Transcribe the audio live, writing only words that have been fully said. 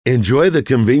Enjoy the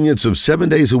convenience of 7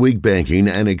 days a week banking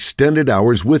and extended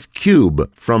hours with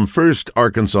Cube from First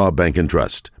Arkansas Bank and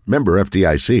Trust. Member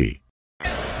FDIC.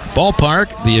 Ballpark,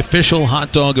 the official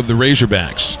hot dog of the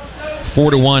Razorbacks.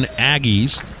 4-1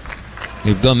 Aggies.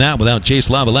 They've done that without Jace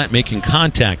Lavalette making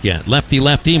contact yet.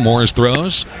 Lefty, Morris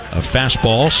throws. A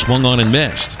fastball swung on and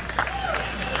missed.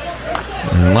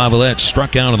 And Lavalette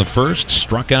struck out in the first,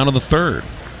 struck out in the third.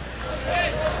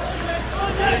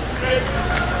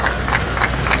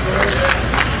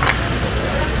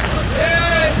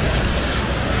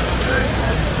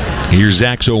 Here's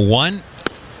Zach's 0-1.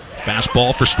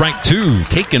 Fastball for strike 2,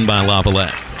 taken by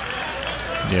Lavalette.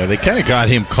 Yeah, they kind of got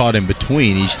him caught in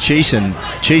between. He's chasing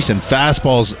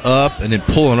fastballs up and then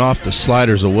pulling off the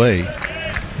sliders away.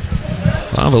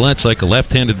 Lavallette's like a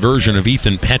left-handed version of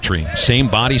Ethan Petrie. Same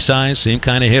body size, same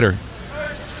kind of hitter.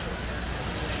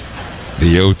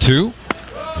 The 0-2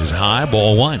 is high,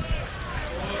 ball 1.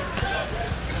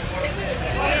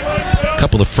 A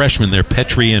couple of freshmen there,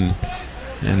 Petrie and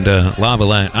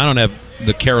Lavalette. I don't have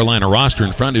the Carolina roster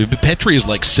in front of me, but Petrie is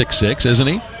like 6'6", isn't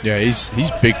he? Yeah,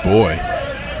 he's big boy.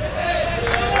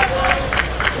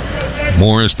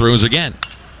 Morris throws again.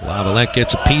 Lavalette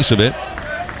gets a piece of it.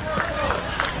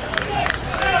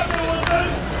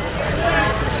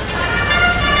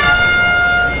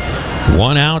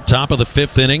 One out, top of the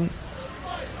 5th inning.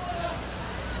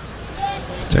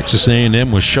 Texas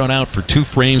A&M was shut out for 2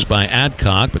 frames by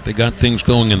Adcock, but they got things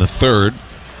going in the 3rd.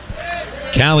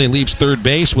 Callie leaves third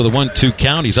base with a 1-2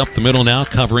 count. He's up the middle now,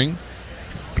 covering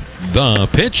the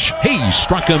pitch. He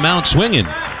struck him out swinging.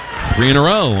 3 in a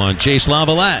row on Jace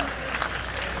Lavalette.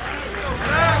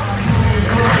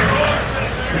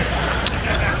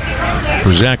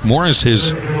 For Zach Morris, his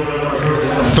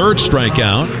 3rd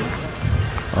strikeout.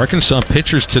 Arkansas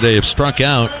pitchers today have struck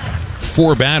out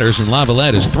 4 batters, and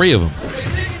Lavalette is 3 of them.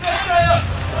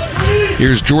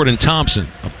 Here's Jordan Thompson.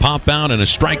 A pop out and a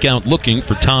strikeout looking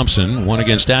for Thompson. 1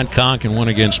 against Adcock and 1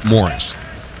 against Morris.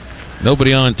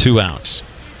 Nobody on, 2 outs.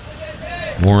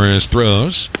 Morris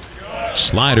throws.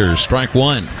 Slider, strike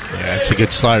 1. Yeah, that's a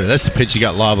good slider. That's the pitch you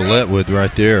got Lavalette with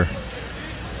right there.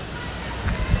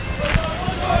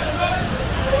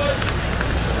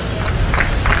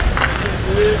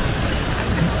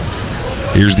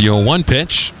 Here's the 0-1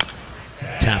 pitch.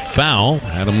 Tap foul.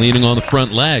 Had him leaning on the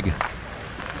front leg.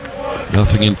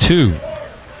 0-2. You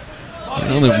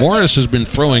know that Morris has been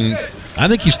throwing. I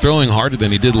think he's throwing harder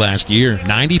than he did last year.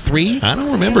 93? I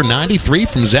don't remember 93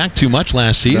 from Zach too much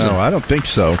last season. No, I don't think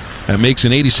so. That makes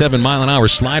an 87-mile-an-hour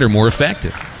slider more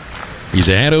effective. He's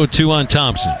ahead 0-2 on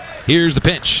Thompson. Here's the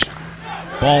pitch.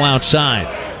 Ball outside.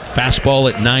 Fastball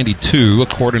at 92,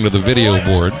 according to the video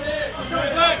board.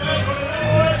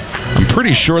 I'm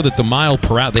pretty sure that the mile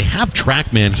per hour, they have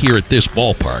TrackMan here at this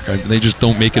ballpark. They just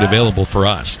don't make it available for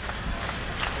us.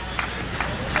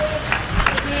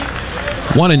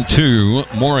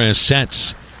 1-2. Morris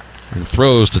sets and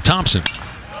throws to Thompson.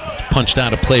 Punched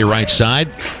out of play right side.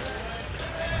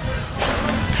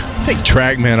 I think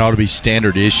TrackMan ought to be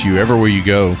standard issue everywhere you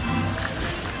go.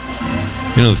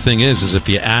 You know, the thing is if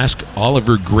you ask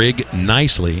Oliver Grigg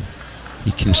nicely,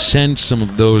 you can send some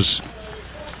of those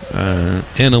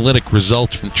analytic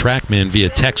results from TrackMan via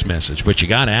text message, but you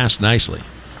got to ask nicely.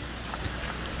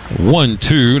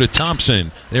 1-2 to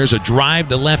Thompson. There's a drive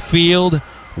to left field.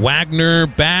 Wagner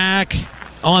back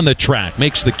on the track,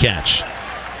 makes the catch.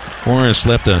 Morris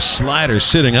left a slider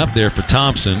sitting up there for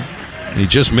Thompson. He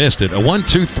just missed it. A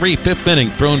 1-2-3 5th inning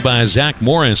thrown by Zach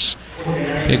Morris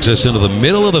takes us into the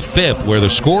middle of the 5th, where the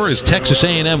score is Texas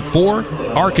A&M 4,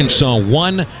 Arkansas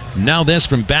 1. Now this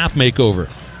from Bath Makeover.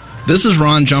 This is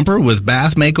Ron Jumper with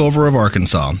Bath Makeover of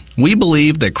Arkansas. We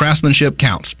believe that craftsmanship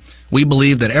counts. We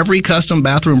believe that every custom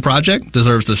bathroom project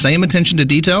deserves the same attention to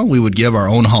detail we would give our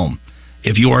own home.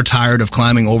 If you are tired of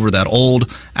climbing over that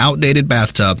old, outdated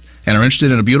bathtub and are interested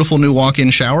in a beautiful new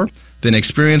walk-in shower, then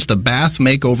experience the Bath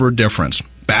Makeover difference.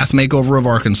 Bath Makeover of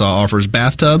Arkansas offers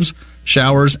bathtubs,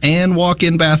 showers, and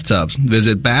walk-in bathtubs.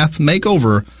 Visit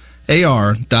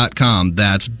bathmakeoverar.com.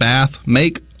 That's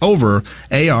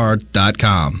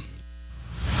bathmakeoverar.com.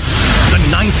 The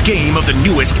 9th game of the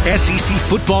newest SEC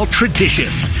football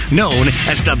tradition, known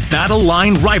as the Battle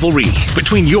Line Rivalry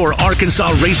between your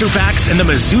Arkansas Razorbacks and the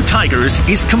Mizzou Tigers,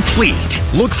 is complete.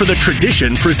 Look for the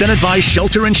tradition presented by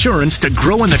Shelter Insurance to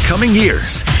grow in the coming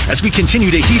years as we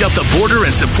continue to heat up the border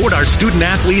and support our student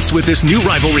athletes with this new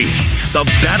rivalry. The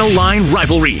Battle Line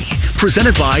Rivalry,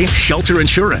 presented by Shelter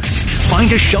Insurance.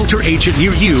 Find a Shelter agent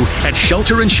near you at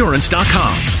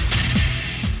shelterinsurance.com.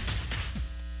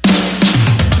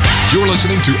 You're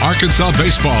listening to Arkansas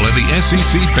baseball at the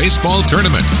SEC Baseball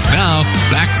Tournament. Now,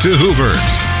 back to Hoover.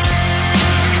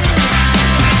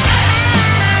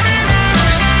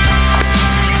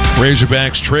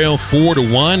 Razorbacks trail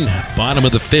 4-1. Bottom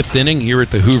of the 5th inning here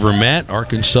at the Hoover Met.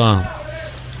 Arkansas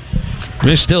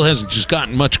still hasn't just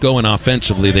gotten much going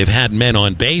offensively. They've had men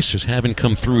on base, just haven't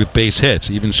come through with base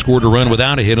hits. Even scored a run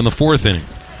without a hit in the 4th inning.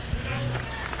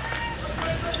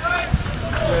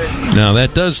 Now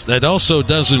that also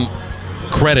doesn't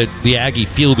credit the Aggie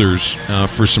fielders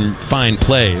for some fine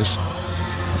plays.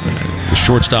 The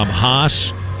shortstop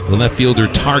Haas, the left fielder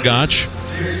Targach,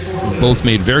 both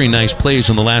made very nice plays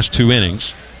in the last 2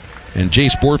 innings. And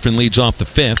Jace Borfin leads off the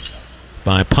 5th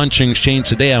by punching Shane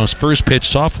Sadeau's first pitch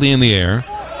softly in the air,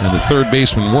 and the third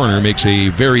baseman Werner makes a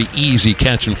very easy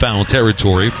catch in foul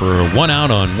territory for a 1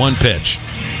 out on 1 pitch.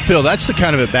 Phil, that's the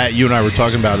kind of at bat you and I were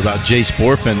talking about Jace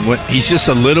Borfin. He's just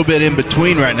a little bit in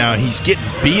between right now. He's getting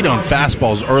beat on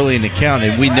fastballs early in the count,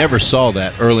 and we never saw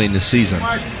that early in the season.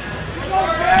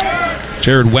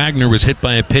 Jared Wagner was hit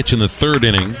by a pitch in the 3rd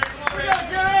inning.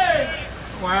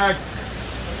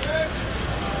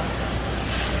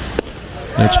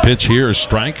 Next pitch here is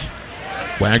strike.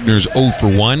 Wagner's 0 for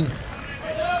 1.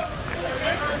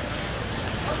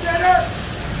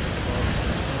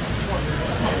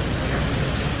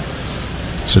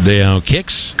 Sadeo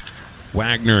kicks.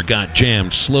 Wagner got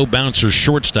jammed. Slow bouncer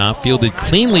shortstop. Fielded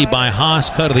cleanly by Haas.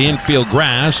 Cut to the infield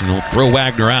grass, and will throw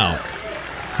Wagner out.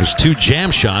 There's 2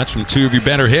 jam shots from 2 of your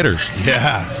better hitters.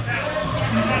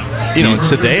 Yeah. You know,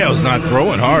 Sadeo's not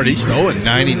throwing hard. He's throwing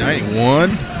 90,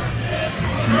 91.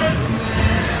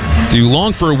 Do you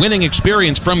long for a winning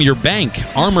experience from your bank?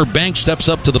 Armor Bank steps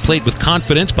up to the plate with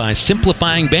confidence by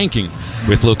simplifying banking.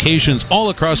 With locations all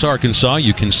across Arkansas,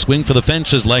 you can swing for the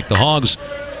fences like the Hogs.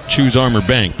 Choose Armor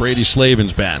Bank. Brady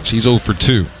Slavin's bats. He's 0 for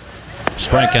 2.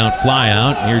 Strikeout, fly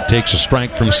out. Here takes a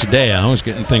strike from Sadeo. He's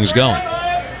getting things going.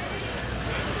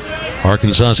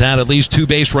 Arkansas's had at least 2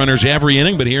 base runners every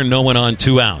inning, but here no one on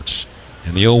 2 outs.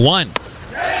 And the 0-1.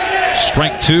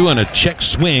 Strike 2 and a check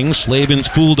swing. Slavin's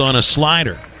fooled on a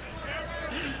slider.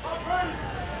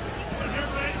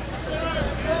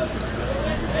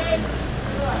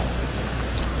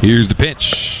 Here's the pitch.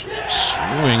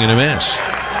 Swing and a miss.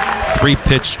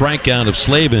 3-pitch strikeout of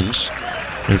Slavin's.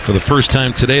 And for the first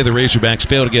time today, the Razorbacks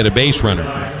fail to get a base runner.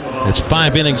 It's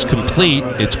 5 innings complete.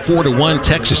 It's 4-1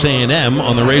 Texas A&M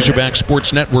on the Razorback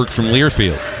Sports Network from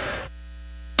Learfield.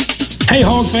 Hey,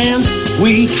 Hog fans,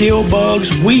 we kill bugs,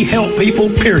 we help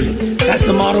people, period. That's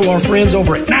the motto our friends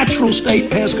over at Natural State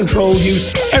Pest Control use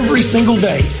every single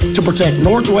day to protect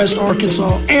Northwest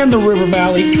Arkansas and the River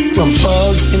Valley from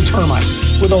bugs and termites.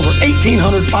 With over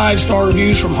 1,800 5-star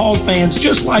reviews from hog fans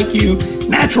just like you,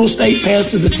 Natural State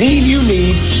Pest is the team you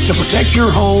need to protect your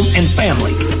home and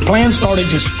family. Plans start at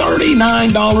just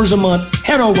 $39 a month.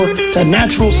 Head over to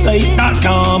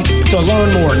naturalstate.com to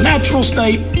learn more.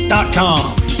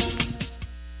 Naturalstate.com.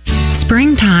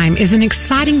 Springtime is an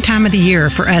exciting time of the year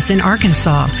for us in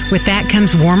Arkansas. With that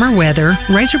comes warmer weather,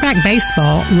 Razorback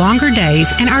baseball, longer days,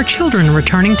 and our children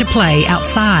returning to play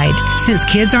outside. Since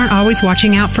kids aren't always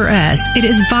watching out for us, it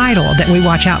is vital that we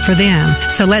watch out for them.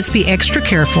 So let's be extra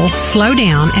careful, slow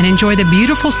down, and enjoy the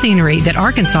beautiful scenery that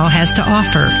Arkansas has to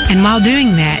offer. And while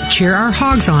doing that, cheer our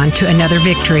Hogs on to another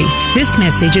victory. This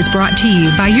message is brought to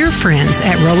you by your friends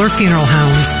at Roller Funeral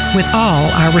Homes. With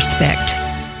all our respect.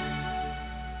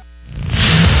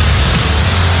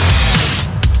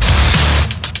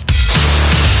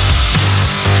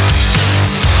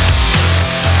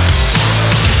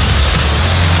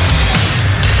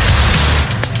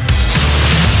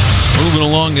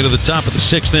 Into the top of the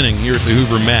 6th inning here at the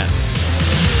Hoover Met.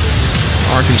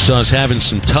 Arkansas is having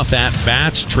some tough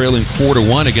at-bats, trailing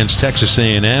 4-1 against Texas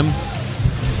A&M.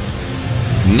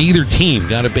 Neither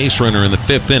team got a base runner in the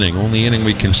 5th inning. Only inning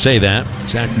we can say that.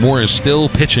 Zach Morris still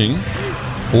pitching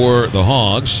for the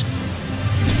Hogs.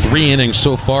 3 innings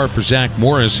so far for Zach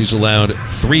Morris. He's allowed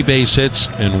 3 base hits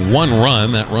and 1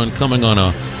 run. That run coming on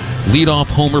a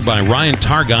leadoff homer by Ryan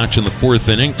Targach in the 4th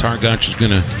inning. Targach is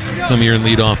going to come here and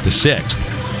lead off the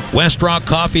 6th. Westrock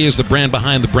Coffee is the brand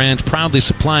behind the brands, proudly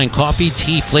supplying coffee,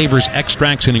 tea, flavors,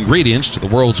 extracts, and ingredients to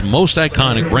the world's most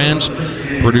iconic brands.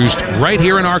 Produced right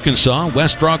here in Arkansas,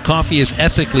 Westrock Coffee is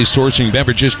ethically sourcing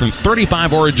beverages from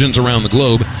 35 origins around the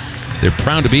globe. They're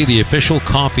proud to be the official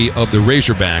coffee of the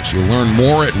Razorbacks. You'll learn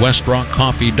more at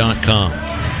westrockcoffee.com.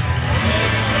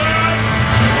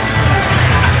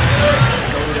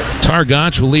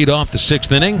 Targach will lead off the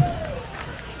 6th inning.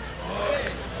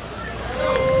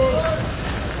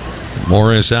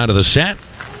 Morris out of the set.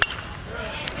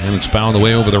 And it's fouled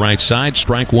away over the right side.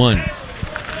 Strike 1.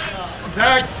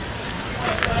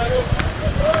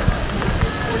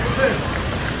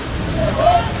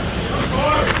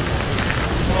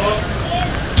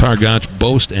 Targach,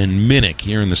 Boast, and Minnick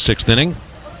here in the 6th inning.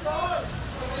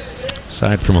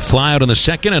 Aside from a flyout on the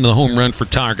second and the home run for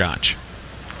Targac.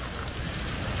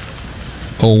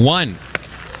 0-1.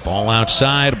 Ball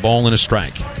outside, ball and a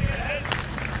strike.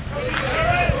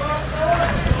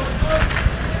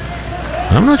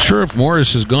 I'm not sure if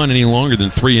Morris has gone any longer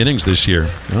than 3 innings this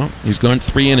year. No, he's gone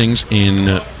 3 innings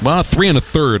in, 3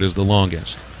 1/3 is the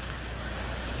longest.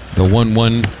 The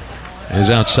 1-1 is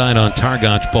outside on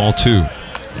Targac, ball 2.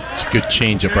 It's a good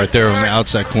changeup right there on the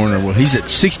outside corner. Well, he's at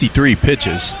 63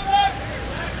 pitches.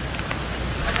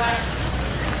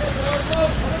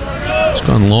 It's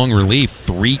gone long relief,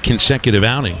 3 consecutive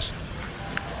outings.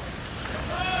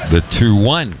 The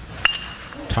 2-1.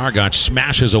 Targac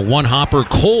smashes a one-hopper.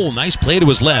 Cole, nice play to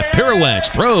his left. Pirouettes,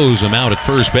 throws him out at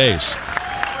first base.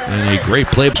 And a great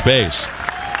play at base.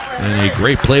 And a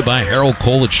great play by Harold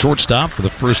Cole at shortstop for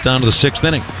the first down of the 6th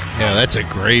inning. Yeah, that's a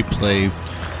great play.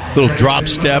 Little drop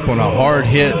step on a hard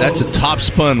hit. That's a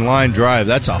top-spun line drive.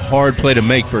 That's a hard play to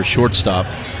make for a shortstop.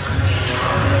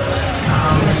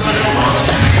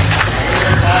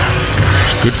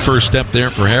 Good first step there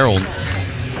for Harold.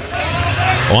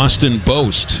 Austin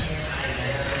Boast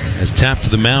has tapped to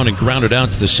the mound and grounded out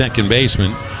to the second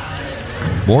baseman.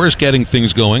 Morris getting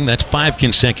things going. That's 5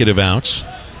 consecutive outs.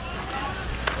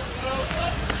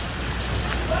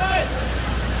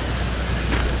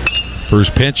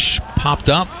 First pitch popped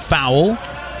up, foul.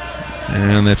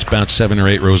 And that's about 7 or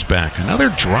 8 rows back. Another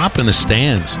drop in the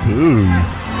stands. Ooh.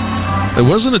 That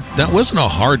wasn't a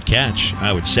hard catch,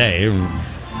 I would say.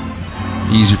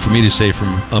 Easy for me to say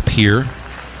from up here.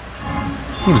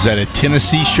 What is that, a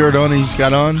Tennessee shirt on he's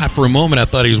got on? For a moment, I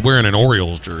thought he was wearing an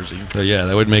Orioles jersey. But yeah,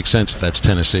 that would make sense if that's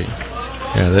Tennessee.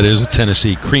 Yeah, that is a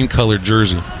Tennessee cream-colored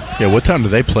jersey. Yeah, what time do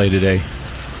they play today?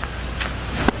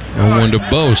 0-1 to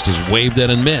Boast is waved at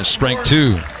and missed. Strike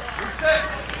 2. I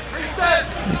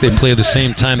think they play the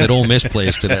same time that Ole Miss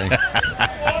plays today.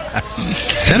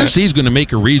 Tennessee's going to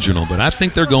make a regional, but I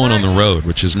think they're going on the road,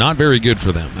 which is not very good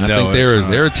for them. I think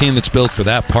they're a team that's built for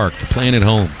that park. They're playing at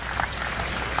home.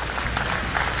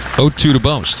 0-2 to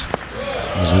Boast.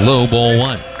 It was low, ball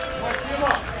 1.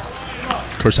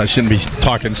 Of course, I shouldn't be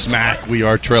talking smack. We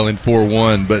are trailing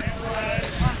 4-1, but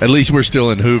at least we're still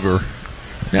in Hoover.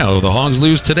 Yeah, well, the Hogs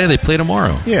lose today. They play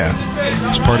tomorrow. Yeah.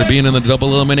 It's part of being in the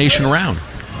double elimination round.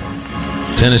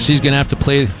 Tennessee's going to have to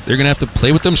play. They're going to have to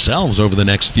play with themselves over the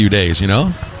next few days, you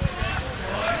know.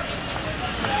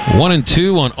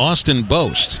 1-2 on Austin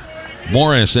Boast.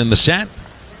 Morris in the set.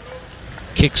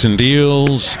 Kicks and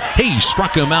deals. He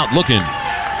struck him out looking.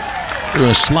 Threw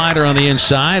a slider on the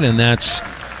inside, and that's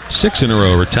 6 in a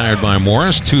row retired by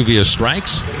Morris. 2 via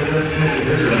strikes.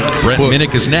 Brett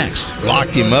Minnick is next.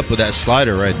 Locked him up with that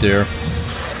slider right there.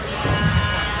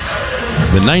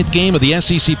 The 9th game of the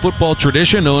SEC football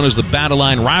tradition, known as the Battle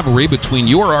Line rivalry between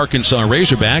your Arkansas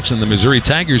Razorbacks and the Missouri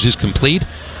Tigers, is complete.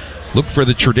 Look for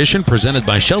the tradition presented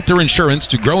by Shelter Insurance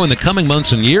to grow in the coming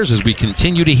months and years as we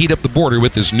continue to heat up the border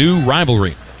with this new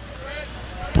rivalry.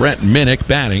 Brett Minnick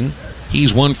batting.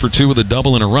 He's 1 for 2 with a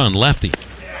double and a run. Lefty.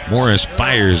 Morris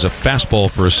fires a fastball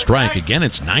for a strike. Again,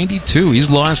 it's 92. He's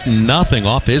lost nothing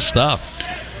off his stuff.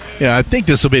 Yeah, I think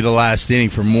this will be the last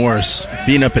inning for Morris.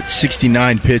 Being up at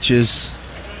 69 pitches,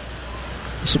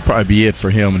 this will probably be it for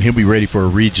him, and he'll be ready for a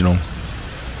regional.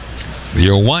 The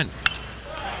 0-1.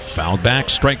 Fouled back,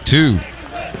 strike 2.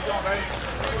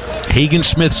 Hagen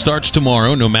Smith starts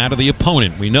tomorrow, no matter the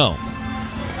opponent, we know.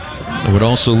 It would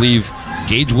also leave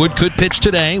Gage Wood could pitch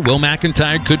today. Will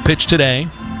McIntyre could pitch today.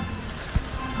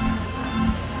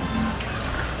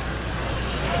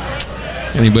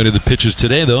 Anybody that pitches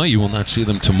today, though, you will not see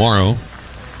them tomorrow.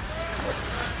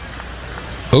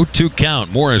 0-2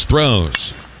 count. Morris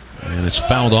throws. And it's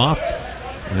fouled off.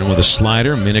 And with a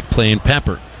slider, Minnick playing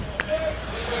pepper.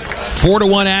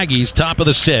 4-1 Aggies, top of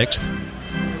the 6th.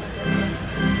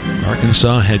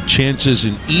 Arkansas had chances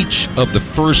in each of the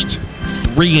first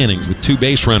 3 innings with 2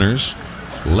 base runners.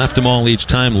 Left them all each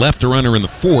time. Left a runner in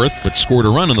the 4th, but scored a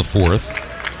run in the 4th.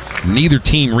 Neither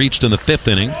team reached in the 5th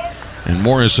inning. And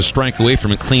Morris a strike away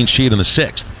from a clean sheet in the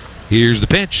 6th. Here's the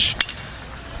pitch.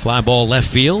 Fly ball left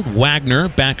field. Wagner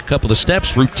back a couple of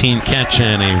steps. Routine catch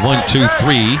and a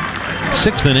 1-2-3.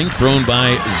 6th inning thrown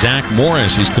by Zach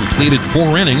Morris. He's completed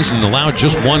 4 innings and allowed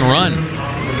just 1 run.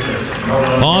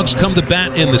 Hogs come to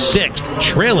bat in the 6th,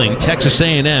 trailing Texas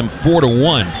A&M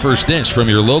 4-1. First inch from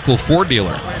your local Ford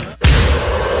dealer.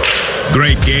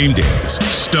 Great game days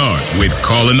start with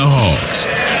calling the Hogs.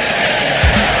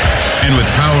 And with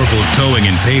powerful towing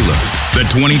and payload, the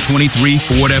 2023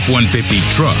 Ford F-150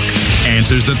 truck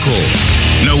answers the call.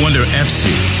 No wonder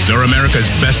FCs are America's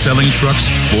best-selling trucks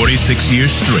 46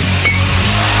 years straight.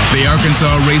 The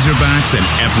Arkansas Razorbacks and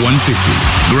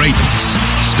F-150. Greatness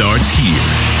starts here.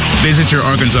 Visit your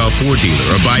Arkansas Ford dealer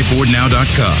or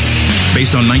buyfordnow.com.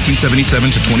 Based on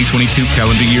 1977 to 2022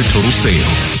 calendar year total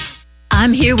sales.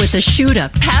 I'm here with the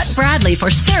shooter, Pat Bradley, for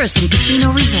Saracen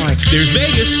Casino Resort. There's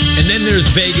Vegas, and then there's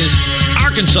Vegas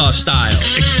Arkansas style.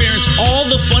 Experience all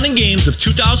the fun and games of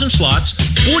 2,000 slots,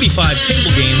 45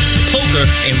 table games, poker,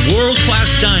 and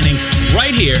world-class dining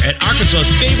right here at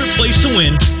Arkansas's favorite place to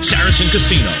win, Saracen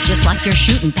Casino. Just like your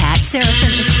shooting, Pat,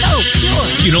 Saracen is so pure.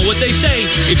 You know what they say,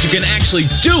 if you can actually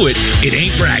do it, it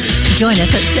ain't bragging. Join us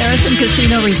at Saracen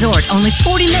Casino Resort, only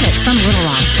 40 minutes from Little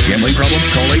Rock. Gambling problem?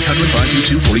 Call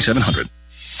 800-522-4700.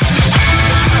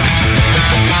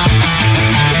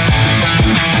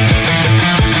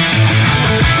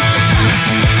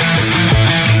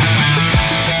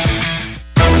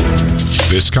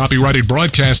 This copyrighted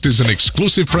broadcast is an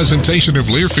exclusive presentation of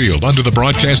Learfield under the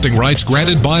broadcasting rights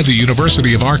granted by the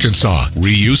University of Arkansas.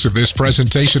 Reuse of this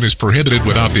presentation is prohibited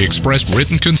without the express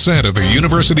written consent of the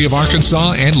University of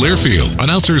Arkansas and Learfield.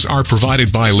 Announcers are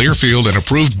provided by Learfield and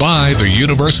approved by the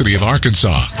University of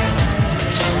Arkansas.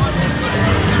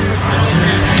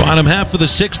 Bottom half of the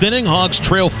sixth inning, Hogs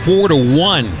trail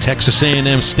 4-1. Texas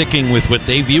A&M sticking with what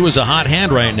they view as a hot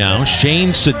hand right now,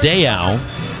 Shane Sadeo.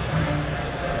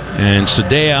 And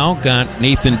Sadeo got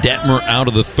Nathan Detmer out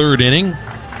of the third inning.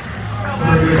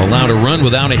 Allowed a run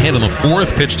without a hit in the fourth,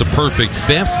 pitched a perfect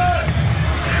fifth.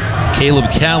 Caleb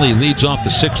Cali leads off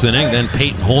the sixth inning, then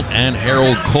Peyton Holt and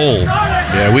Harold Cole.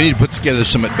 Yeah, we need to put together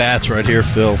some at-bats right here,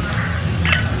 Phil.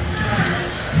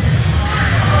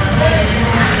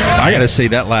 I got to say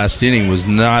that last inning was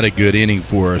not a good inning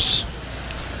for us.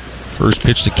 First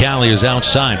pitch to Cali is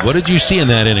outside. What did you see in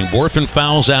that inning? Borfin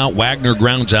fouls out, Wagner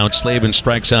grounds out, Slavin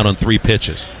strikes out on 3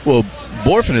 pitches. Well,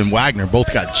 Borfin and Wagner both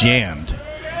got jammed,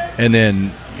 and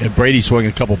then Brady swung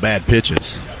a couple bad pitches.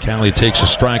 Cali takes a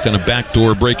strike on a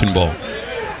backdoor breaking ball.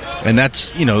 And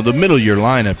that's, the middle of your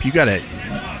lineup. You gotta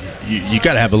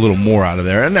have a little more out of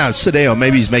there. And now Sadeo,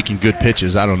 maybe he's making good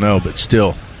pitches. I don't know, but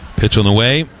still. Pitch on the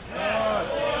way.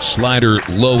 Slider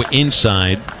low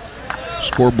inside.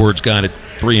 Scoreboard's got it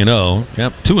 3-0.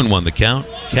 Yep, 2-1 the count.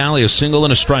 Cali a single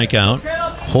and a strikeout.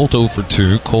 Holt 0 for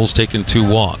 2. Cole's taken 2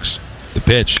 walks. The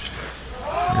pitch.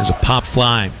 There's a pop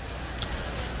fly.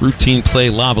 Routine play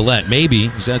Lavalette. Maybe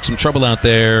he's had some trouble out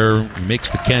there. Makes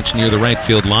the catch near the right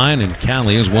field line, and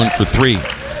Cali is 1 for 3.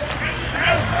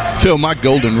 Phil, my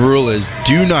golden rule is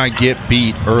do not get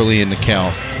beat early in the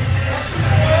count.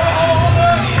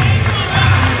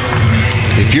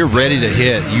 If you're ready to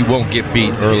hit, you won't get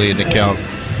beat early in the count.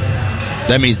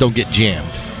 That means don't get jammed.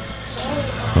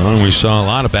 Well, we saw a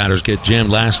lot of batters get jammed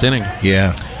last inning.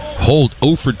 Yeah. Holt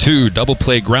 0 for 2, double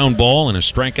play ground ball and a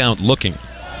strikeout looking.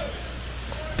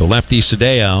 The lefty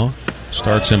Sadeo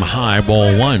starts him high,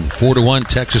 ball 1. 4-1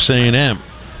 Texas A&M.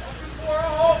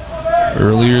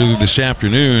 Earlier this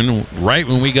afternoon, right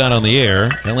when we got on the air,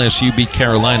 LSU beat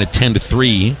Carolina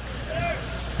 10-3.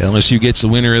 LSU gets the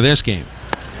winner of this game.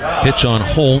 Pitch on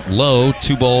Holt, low,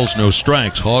 2 balls, no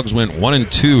strikes. Hogs went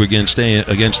 1-2 against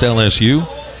LSU.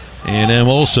 A&M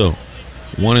also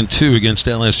 1-2 against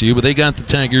LSU, but they got the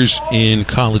Tigers in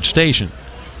College Station.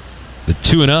 The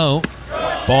 2-0,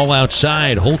 ball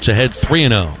outside. Holt's ahead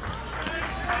 3-0.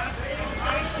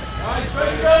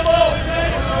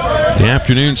 The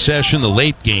afternoon session, the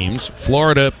late games.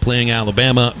 Florida playing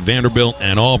Alabama, Vanderbilt,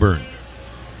 and Auburn.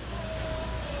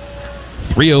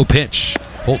 3-0 pitch.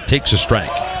 Holt takes a strike.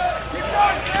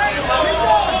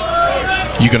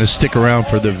 You going to stick around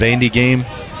for the Vandy game?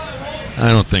 I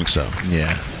don't think so.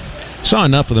 Yeah. Saw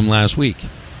enough of them last week.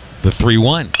 The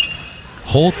 3-1.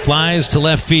 Holt flies to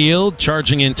left field.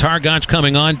 Charging in Targac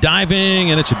coming on.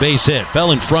 Diving, and it's a base hit.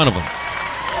 Fell in front of him.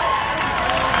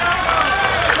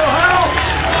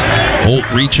 Holt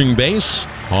reaching base.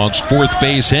 Hogs' 4th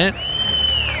base hit.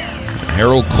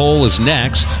 Harold Cole is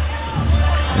next.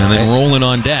 And then rolling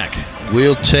on deck.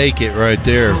 We'll take it right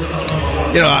there.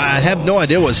 I have no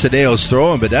idea what Sadeo's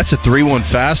throwing, but that's a 3-1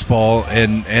 fastball,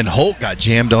 and Holt got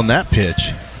jammed on that pitch.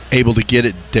 Able to get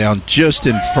it down just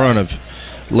in front of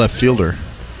left fielder.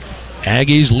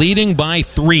 Aggies leading by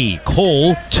 3.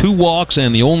 Cole, 2 walks,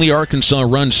 and the only Arkansas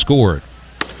run scored.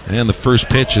 And the first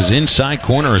pitch is inside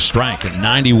corner, a strike at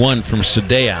 91 from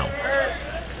Sadeo.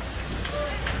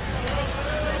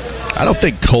 I don't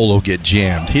think Cole will get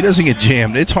jammed. He doesn't get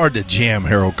jammed. It's hard to jam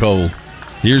Harold Cole.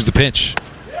 Here's the pitch.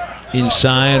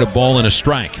 Inside, a ball and a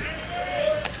strike.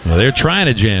 Well, they're trying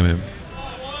to jam him.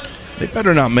 They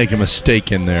better not make a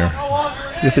mistake in there.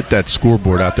 You hit that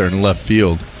scoreboard out there in left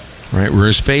field. Right where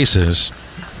his face is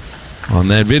on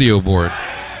that video board.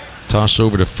 Toss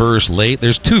over to first late.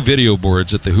 There's 2 video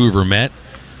boards at the Hoover Met.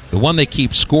 The one they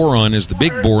keep score on is the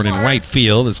big board in right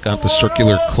field. It's got the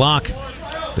circular clock,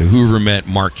 the Hoover Met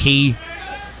marquee.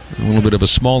 A little bit of a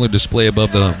smaller display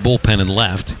above the bullpen in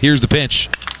left. Here's the pitch.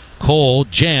 Cole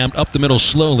jammed up the middle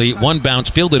slowly. One bounce,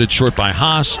 fielded it short by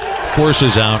Haas.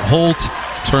 Forces out Holt.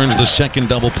 Turns the second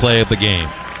double play of the game.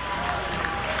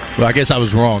 Well, I guess I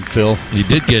was wrong, Phil. He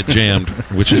did get jammed,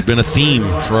 which has been a theme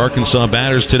for Arkansas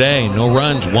batters today. No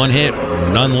runs, 1 hit,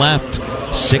 none left.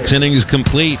 6 innings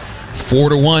complete.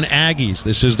 4-1 Aggies.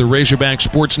 This is the Razorback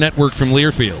Sports Network from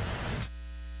Learfield.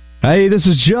 Hey, this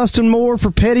is Justin Moore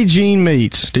for Petit Jean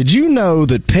Meats. Did you know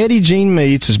that Petit Jean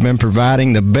Meats has been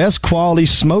providing the best quality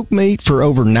smoked meat for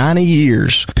over 90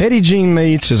 years? Petit Jean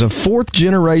Meats is a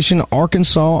 4th-generation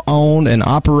Arkansas-owned and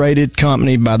operated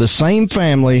company by the same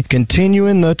family,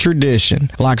 continuing the tradition.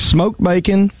 Like smoked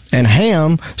bacon and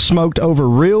ham smoked over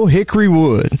real hickory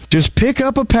wood. Just pick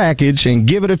up a package and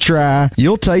give it a try.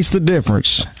 You'll taste the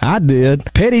difference. I did.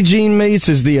 Petit Jean Meats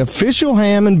is the official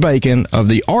ham and bacon of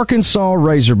the Arkansas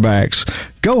Razorbacks.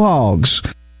 Go Hogs!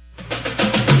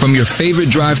 From your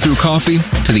favorite drive-thru coffee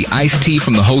to the iced tea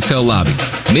from the hotel lobby,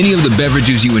 many of the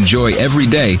beverages you enjoy every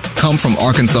day come from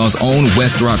Arkansas's own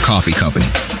West Rock Coffee Company.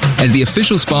 As the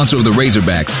official sponsor of the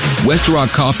Razorbacks, West Rock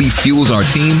Coffee fuels our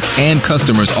team and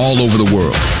customers all over the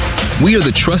world. We are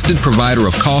the trusted provider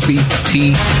of coffee,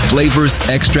 tea, flavors,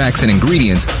 extracts, and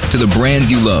ingredients to the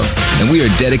brands you love, and we are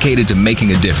dedicated to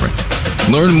making a difference.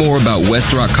 Learn more about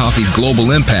West Rock Coffee's global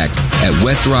impact at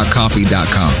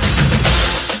westrockcoffee.com.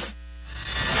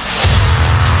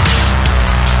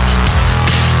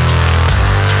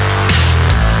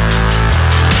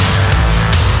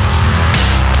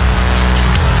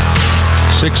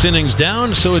 Six innings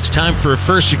down, so it's time for a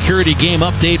First Security game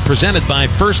update presented by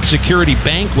First Security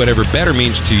Bank. Whatever better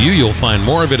means to you, you'll find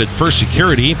more of it at First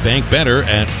Security. Bank better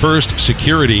at First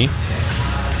Security.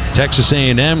 Texas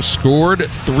A&M scored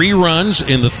 3 runs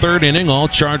in the 3rd inning, all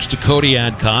charged to Cody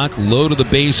Adcock. Low to the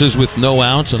bases with no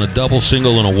outs on a double,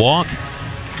 single, and a walk.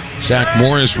 Zach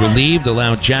Morris relieved,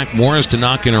 allowed Jack Morris to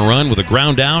knock in a run with a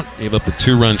ground out. Gave up the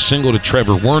 2-run single to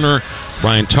Trevor Werner.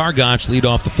 Brian Targach lead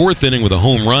off the 4th inning with a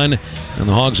home run. And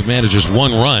the Hogs have managed just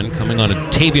 1 run, coming on a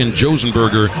Tavian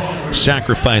Josenberger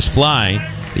sacrifice fly.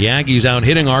 The Aggies out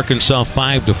hitting Arkansas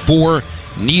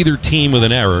 5-4. Neither team with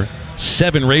an error.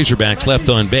 7 Razorbacks left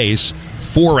on base.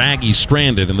 4 Aggies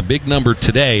stranded. And the big number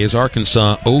today is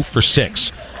Arkansas 0 for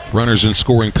 6. Runners in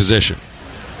scoring position.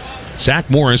 Zach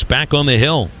Morris back on the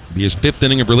hill. Be his 5th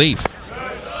inning of relief.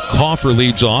 Coffer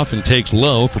leads off and takes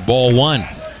low for ball 1.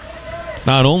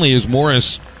 Not only is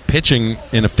Morris pitching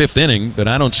in a 5th inning, but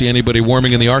I don't see anybody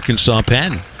warming in the Arkansas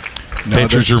pen. No,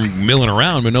 pitchers are milling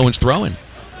around, but no one's throwing.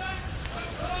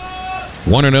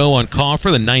 1-0 on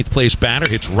Coffer, the 9th place batter.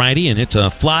 Hits righty and hits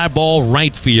a fly ball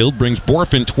right field. Brings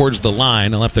Borfin towards the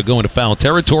line. He'll have to go into foul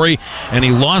territory. And he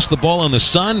lost the ball on the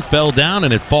sun, fell down,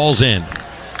 and it falls in.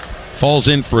 Falls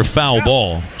in for a foul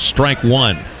ball. Strike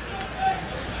 1.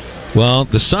 Well,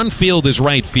 the Sun field is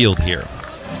right field here.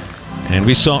 And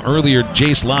we saw earlier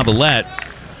Jace Lavalette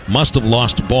must have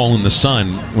lost a ball in the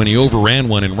sun when he overran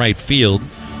one in right field.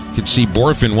 You could see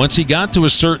Borfin, once he got to a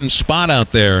certain spot out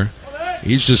there,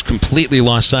 he's just completely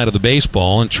lost sight of the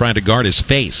baseball and trying to guard his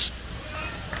face.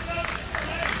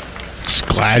 Just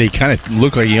glad he kind of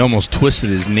looked like he almost twisted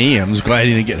his knee. I'm just glad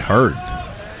he didn't get hurt.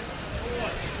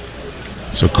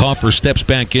 So Coffer steps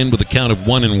back in with a count of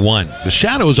 1-1. The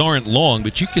shadows aren't long,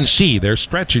 but you can see they're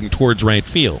stretching towards right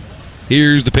field.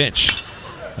 Here's the pitch.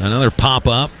 Another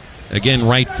pop-up. Again,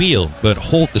 right field. But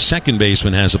Holt, the second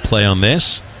baseman, has a play on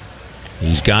this.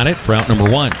 He's got it for out number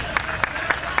 1.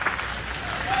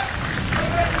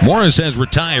 Morris has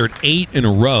retired 8 in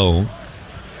a row.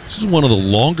 This is one of the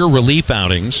longer relief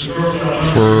outings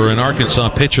for an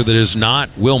Arkansas pitcher that is not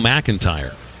Will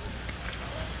McIntyre.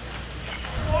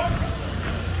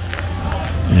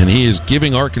 And he is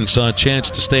giving Arkansas a chance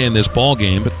to stay in this ball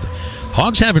game, but the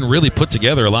Hogs haven't really put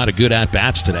together a lot of good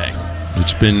at-bats today.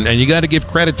 It's been, and you got to give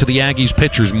credit to the Aggies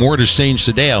pitchers more to Shane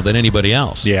Sedale than anybody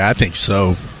else. Yeah, I think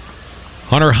so.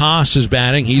 Hunter Haas is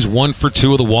batting. He's 1 for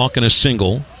 2 with a walk and a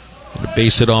single. To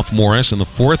base it off Morris, and the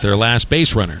 4th, their last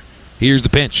base runner. Here's the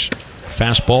pitch.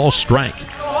 Fastball, strike.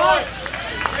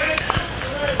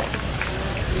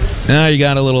 Now you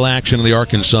got a little action in the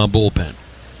Arkansas bullpen.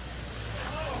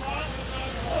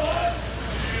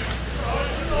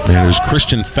 There's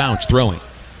Christian Fouch throwing.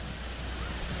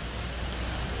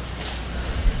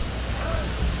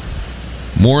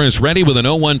 Morris ready with an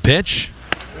 0-1 pitch.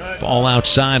 Ball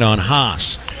outside on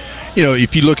Haas. You know,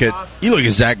 if you look at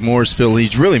Zach Morris, Phil,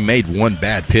 he's really made one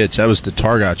bad pitch. That was the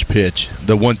Targac pitch,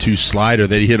 the 1-2 slider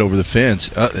that he hit over the fence.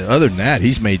 Other than that,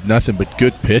 he's made nothing but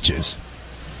good pitches.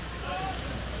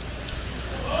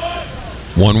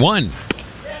 1-1.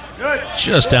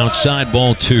 Just outside,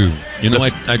 ball 2. You know,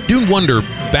 I do wonder,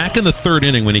 back in the third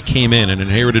inning when he came in and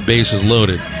inherited bases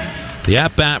loaded, the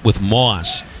at-bat with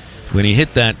Moss, when he hit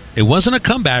that, it wasn't a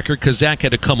comebacker because Zach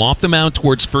had to come off the mound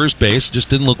towards first base. Just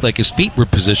didn't look like his feet were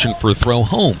positioned for a throw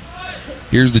home.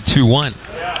 Here's the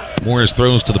 2-1. Morris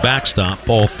throws to the backstop,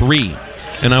 ball 3.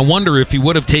 And I wonder if he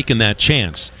would have taken that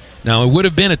chance. Now, it would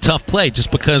have been a tough play just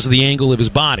because of the angle of his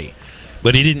body.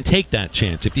 But he didn't take that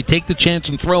chance. If you take the chance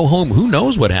and throw home, who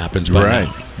knows what happens by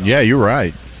now. Yeah, you're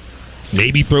right.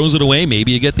 Maybe throws it away,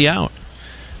 maybe you get the out.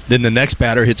 Then the next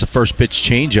batter hits a first pitch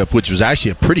changeup, which was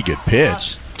actually a pretty good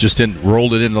pitch. Just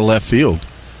rolled it into left field.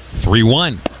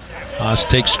 3-1. Haas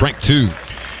takes strike 2.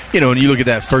 You know, when you look at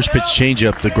that first pitch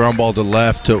changeup, the ground ball to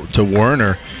left to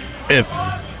Werner, if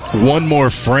one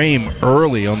more frame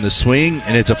early on the swing,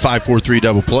 and it's a 5-4-3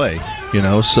 double play. You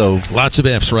know, so lots of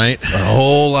ifs, right? A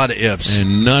whole lot of ifs,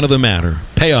 and none of them matter.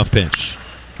 Payoff pitch,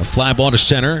 a fly ball to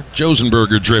center.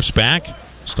 Josenberger drifts back,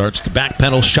 starts to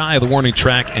backpedal shy of the warning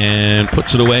track, and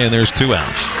puts it away. And there's 2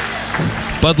 outs.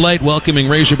 Bud Light welcoming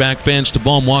Razorback fans to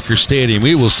Baum Walker Stadium.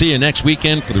 We will see you next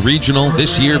weekend for the regional.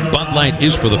 This year, Bud Light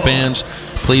is for the fans.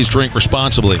 Please drink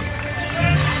responsibly.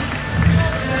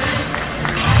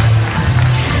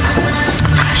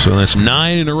 So that's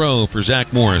 9 in a row for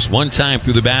Zach Morris. One time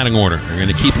through the batting order. They're going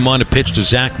to keep him on to pitch to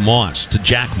Jack Moss.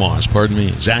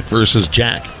 Zach versus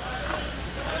Jack.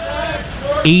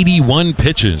 81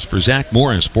 pitches for Zach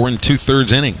Morris. 4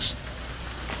 2/3 innings.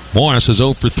 Morris is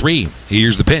 0 for 3.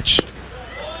 Here's the pitch.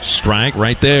 Strike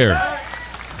right there.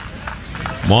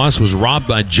 Moss was robbed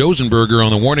by Josenberger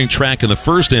on the warning track in the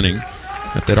first inning.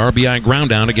 Got that RBI ground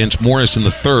down against Morris in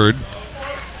the third.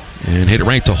 And hit it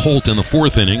right to Holt in the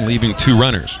fourth inning, leaving 2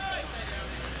 runners.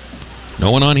 No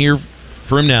one on here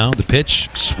for him now. The pitch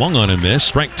swung on and missed.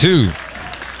 Strike 2.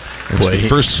 It was the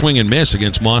first swing and miss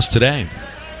against Moss today.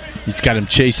 He's got him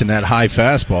chasing that high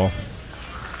fastball.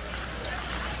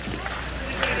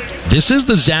 This is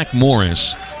the Zach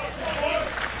Morris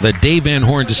that Dave Van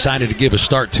Horn decided to give a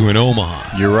start to in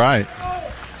Omaha. You're right.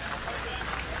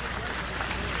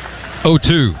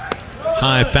 0-2.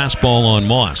 High fastball on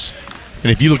Moss.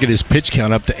 And if you look at his pitch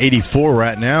count up to 84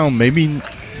 right now, maybe,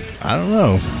 I don't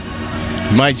know,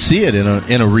 you might see it in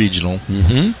a regional.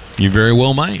 Mm-hmm. You very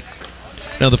well might.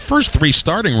 Now, the first 3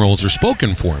 starting roles are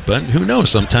spoken for, but who knows?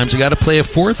 Sometimes you got to play a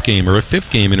 4th game or a 5th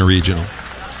game in a regional.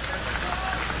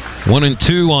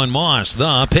 1-2 on Moss.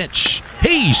 The pitch.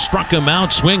 He struck him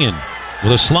out swinging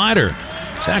with a slider.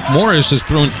 Zach Morris has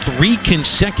thrown 3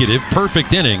 consecutive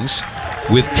perfect innings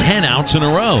with 10 outs in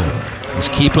a row. He's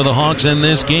keeping the Hogs in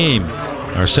this game.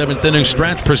 Our 7th inning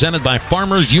stretch presented by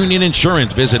Farmers Union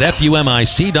Insurance. Visit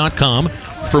FUMIC.com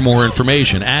for more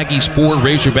information. Aggies 4,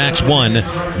 Razorbacks 1.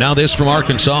 Now this from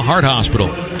Arkansas Heart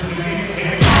Hospital.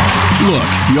 Look,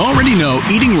 you already know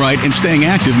eating right and staying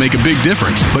active make a big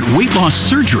difference, but weight loss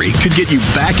surgery could get you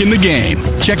back in the game.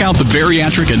 Check out the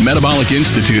Bariatric and Metabolic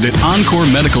Institute at Encore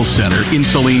Medical Center in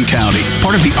Saline County,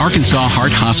 part of the Arkansas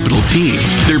Heart Hospital team.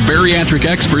 Their bariatric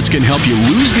experts can help you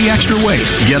lose the extra weight,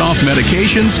 get off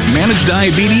medications, manage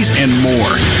diabetes, and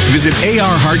more. Visit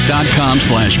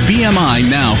arheart.com/BMI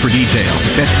now for details.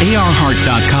 That's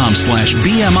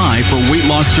arheart.com/BMI for weight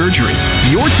loss surgery.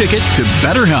 Your ticket to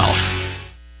better health.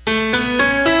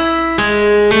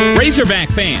 Razorback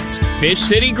fans, Fish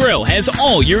City Grill has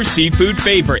all your seafood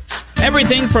favorites.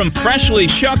 Everything from freshly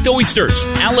shucked oysters,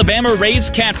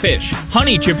 Alabama-raised catfish,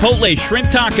 honey chipotle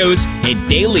shrimp tacos, and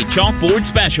daily chalkboard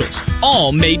specials,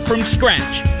 all made from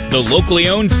scratch. The locally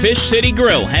owned Fish City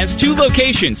Grill has 2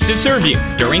 locations to serve you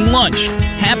during lunch,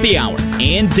 happy hour,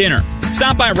 and dinner.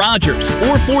 Stop by Rogers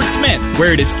or Fort Smith,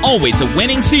 where it is always a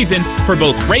winning season for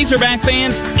both Razorback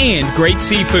fans and great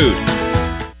seafood.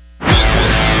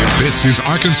 This is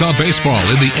Arkansas baseball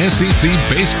in the SEC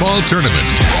Baseball Tournament.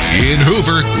 In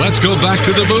Hoover, let's go back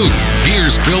to the booth.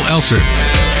 Here's Phil Elser.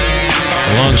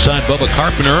 Alongside Bubba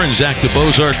Carpenter and Zach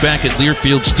DeBozart back at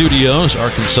Learfield Studios.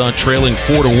 Arkansas trailing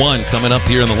 4-1 coming up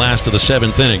here in the last of the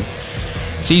 7th inning.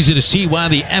 It's easy to see why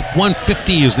the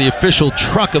F-150 is the official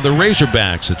truck of the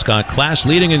Razorbacks. It's got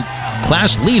class-leading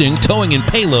towing and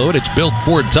payload. It's built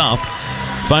Ford tough.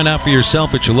 Find out for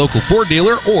yourself at your local Ford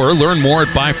dealer or learn more at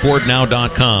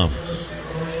buyfordnow.com.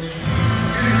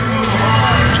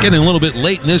 It's getting a little bit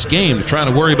late in this game to try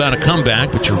to worry about a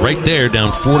comeback, but you're right there,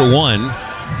 down 4-1.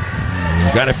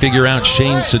 You've got to figure out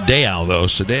Shane Sadeo, though.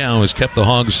 Sadeo has kept the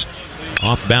Hogs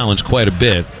off balance quite a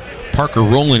bit. Parker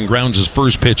Rowland grounds his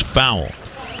first pitch foul.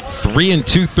 3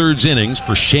 2/3 innings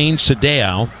for Shane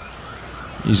Sadeo.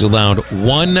 He's allowed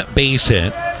 1 base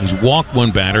hit. He's walked 1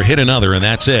 batter, hit another, and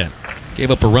that's it. Gave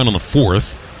up a run on the 4th.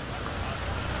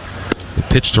 The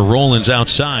pitch to Rowland's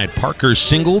outside. Parker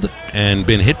singled and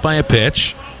been hit by a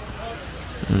pitch.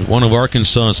 One of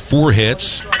Arkansas's 4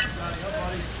 hits.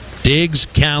 Diggs,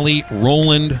 Cali,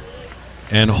 Rowland,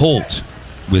 and Holt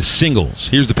with singles.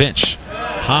 Here's the pitch.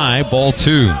 High, ball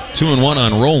 2. 2-1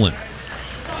 on Rowland.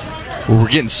 Well, we're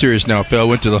getting serious now, Phil. I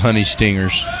went to the Honey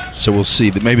Stingers, so we'll see.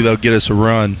 That maybe they'll get us a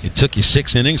run. It took you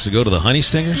 6 innings to go to the Honey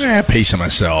Stingers? Pacing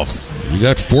myself. You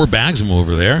got 4 bags of them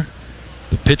over there.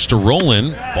 The pitch to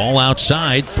Rowland, ball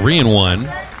outside, 3-1.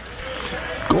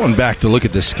 Going back to look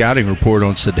at the scouting report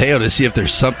on Sadeo to see if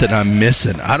there's something I'm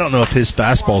missing. I don't know if his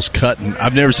fastball's cutting.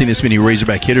 I've never seen this many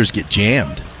Razorback hitters get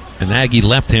jammed. An Aggie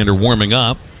left-hander warming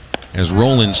up as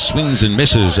Rowland swings and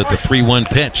misses at the 3-1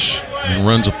 pitch and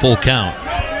runs a full count.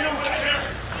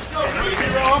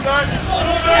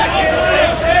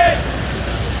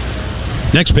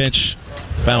 Next pitch,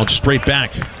 fouled straight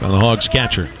back by the Hogs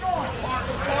catcher.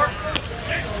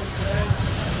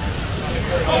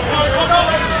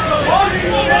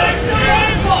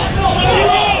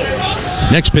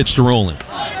 Next pitch to Rowland.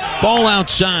 Ball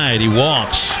outside, he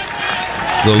walks.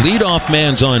 The leadoff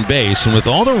man's on base, and with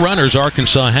all the runners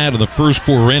Arkansas had in the first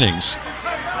 4 innings,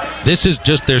 this is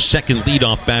just their second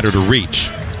leadoff batter to reach.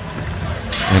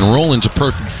 And Rowland's a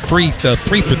perfect 3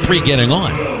 for 3 getting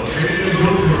on.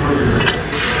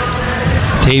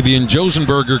 Tavian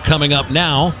Josenberger coming up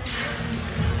now.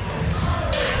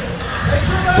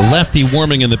 The lefty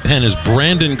warming in the pen is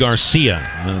Brandon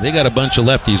Garcia. They got a bunch of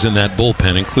lefties in that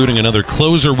bullpen, including another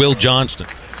closer, Will Johnston.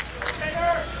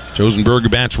 Josenberger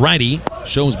bats righty,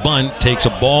 shows bunt, takes a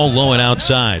ball low and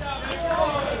outside.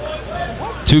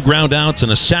 2 ground outs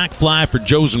and a sac fly for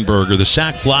Josenberger. The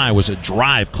sac fly was a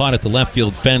drive caught at the left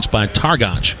field fence by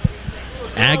Targach.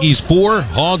 Aggies 4,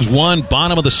 Hogs 1,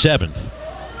 bottom of the 7th.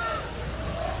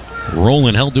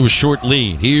 Rowland held to a short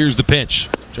lead. Here's the pitch.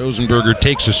 Josenberger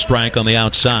takes a strike on the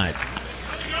outside.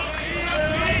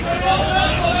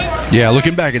 Yeah,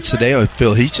 looking back at Sadeo,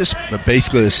 Phil, he's just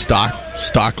basically a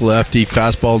stock lefty,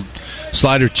 fastball,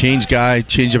 slider, change guy.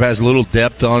 Changeup has a little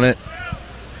depth on it.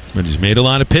 But he's made a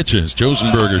lot of pitches.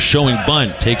 Josenberger showing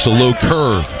bunt, takes a low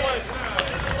curve.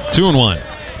 2-1.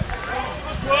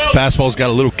 Fastball's got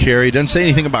a little carry. Doesn't say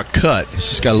anything about cut. It's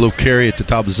just got a little carry at the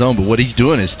top of the zone. But what he's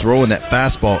doing is throwing that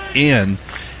fastball in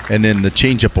and then the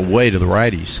changeup away to the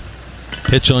righties.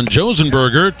 Pitch on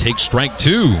Josenberger. Takes strike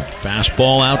 2.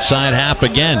 Fastball outside half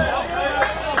again.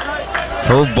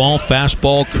 Curveball,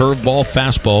 fastball, curveball,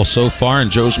 fastball so far,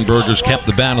 and Josenberger's kept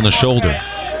the bat on the shoulder.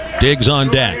 Diggs on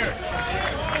deck.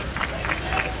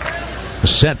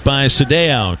 Set by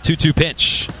Sadeo. 2-2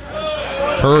 pitch.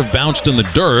 Curve bounced in the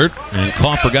dirt, and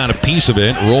Coffer got a piece of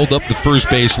it, rolled up the first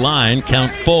base line,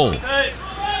 count full.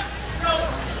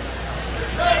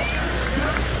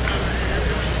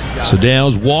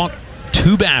 Sadeo's walked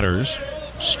 2 batters,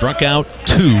 struck out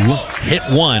 2, hit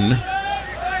 1,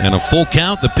 and a full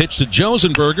count. The pitch to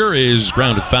Josenberger is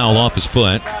grounded foul off his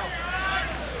foot.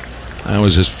 That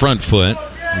was his front foot.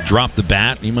 He dropped the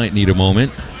bat. He might need a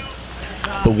moment.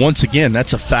 But once again,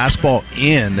 that's a fastball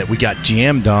in that we got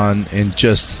jammed on, and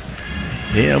just,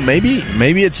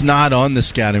 maybe it's not on the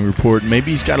scouting report.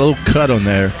 Maybe he's got a little cut on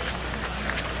there.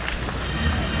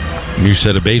 New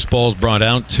set of baseballs brought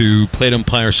out to plate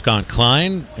umpire Scott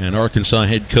Klein, and Arkansas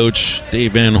head coach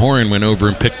Dave Van Horn went over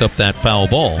and picked up that foul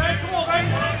ball.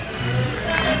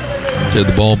 Did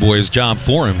the ball boy's job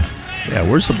for him. Yeah,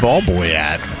 where's the ball boy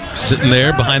at? Sitting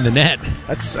there behind the net.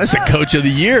 That's the coach of the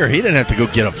year. He didn't have to go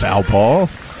get a foul ball.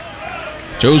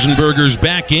 Josenberger's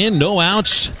back in, no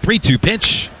outs. 3-2 pitch.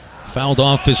 Fouled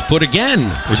off his foot again.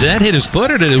 Did that hit his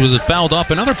foot, or was it fouled off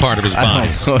another part of his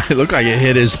body? It looked like it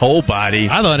hit his whole body.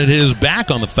 I thought it hit his back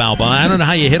on the foul ball. I don't know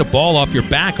how you hit a ball off your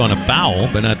back on a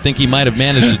foul, but I think he might have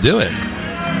managed to do it.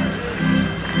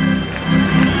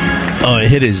 Oh, it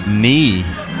hit his knee.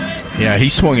 Yeah, he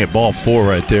swung at ball 4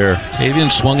 right there.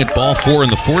 Tavian swung at ball 4 in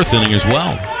the 4th inning as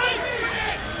well.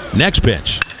 Next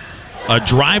pitch. A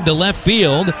drive to left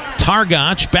field.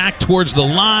 Targach back towards the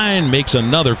line. Makes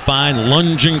another fine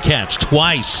lunging catch.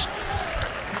 Twice.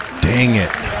 Dang it.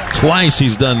 Twice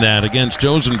he's done that against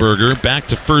Josenberger. Back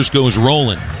to first goes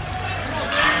Rowland.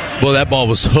 Well, that ball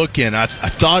was hooking.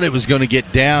 I thought it was going to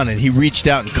get down, and he reached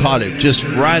out and caught it just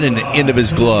right in the end of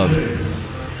his glove.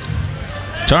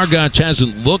 Targach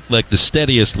hasn't looked like the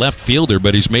steadiest left fielder,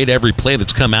 but he's made every play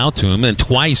that's come out to him, and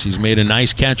twice he's made a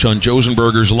nice catch on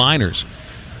Josenberger's liners.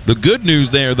 The good news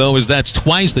there, though, is that's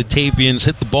twice the Tapians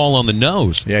hit the ball on the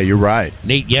nose. Yeah, you're right.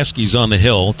 Nate Yeski's on the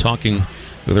hill talking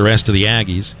with the rest of the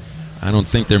Aggies. I don't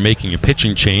think they're making a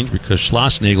pitching change because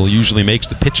Schlossnagel usually makes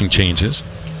the pitching changes.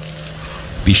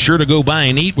 Be sure to go by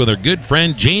and eat with our good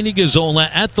friend Janie Gazzola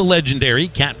at the legendary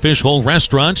Catfish Hole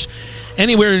Restaurants.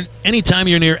 Anytime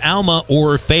you're near Alma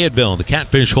or Fayetteville, the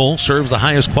Catfish Hole serves the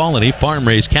highest quality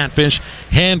farm-raised catfish,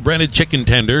 hand-breaded chicken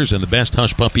tenders, and the best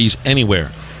hush puppies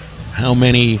anywhere. How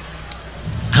many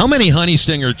Honey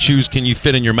Stinger chews can you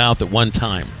fit in your mouth at one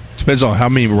time? Depends on how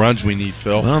many runs we need,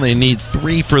 Phil. Well, they need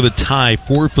 3 for the tie,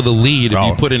 4 for the lead. Have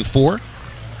you put in 4?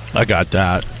 I got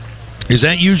that. Is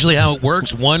that usually how it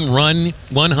works? 1 run,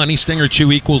 1 Honey Stinger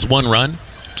chew equals 1 run?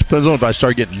 Depends on if I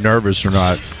start getting nervous or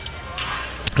not.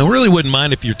 I really wouldn't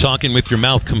mind if you're talking with your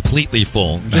mouth completely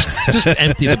full. Just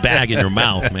empty the bag in your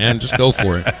mouth, man. Just go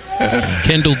for it.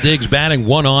 Kendall Diggs batting,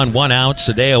 1 on, 1 out.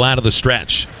 Sadeo out of the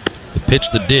stretch. The pitch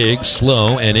to Diggs,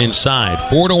 slow and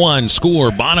inside. 4-1 score,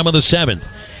 bottom of the 7th.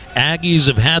 Aggies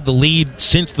have had the lead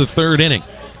since the 3rd inning.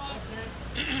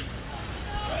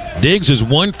 Diggs is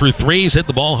 1 for 3. He's hit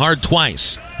the ball hard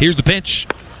twice. Here's the pitch.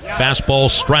 Fastball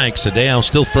strikes. Sadeo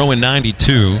still throwing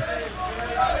 92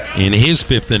 in his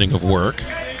 5th inning of work.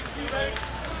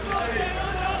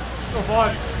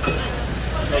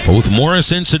 Both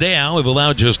Morris and Sadeo have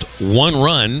allowed just 1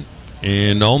 run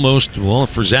in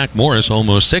for Zach Morris,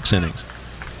 almost 6 innings.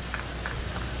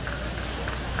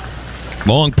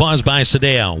 Long pause by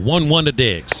Sadeo. 1-1 to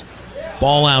Diggs.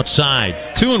 Ball outside.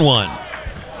 2-1.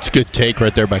 It's a good take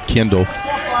right there by Kendall.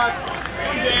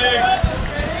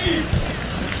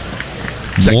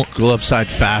 It's that glove side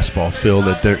fastball, Phil,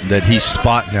 that he's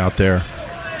spotting out there.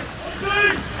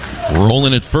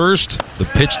 Rolling at first. The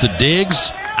pitch to Diggs.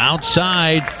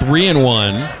 Outside.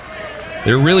 3-1.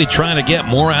 They're really trying to get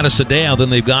more out of Sadeo than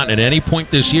they've gotten at any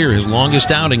point this year. His longest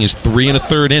outing is 3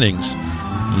 1/3 innings.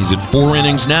 He's at 4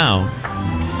 innings now.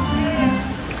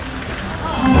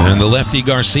 And the lefty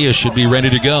Garcia should be ready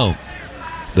to go.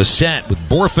 The set with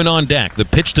Borfin on deck. The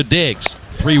pitch to Diggs.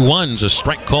 3-1's a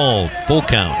strike called. Full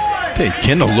count. Okay,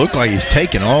 Kendall looked like he's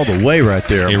taking all the way right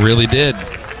there. He really did.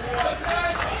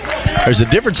 There's a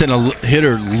difference in a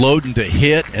hitter loading to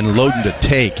hit and loading to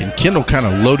take, and Kendall kind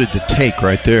of loaded to take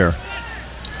right there.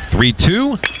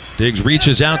 3-2. Diggs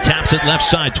reaches out, taps it left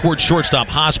side towards shortstop.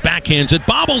 Haas backhands it,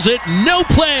 bobbles it. No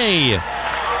play.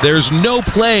 There's no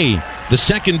play. The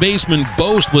second baseman,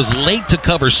 Boast, was late to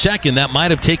cover second. That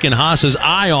might have taken Haas's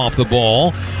eye off the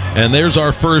ball. And there's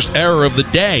our first error of the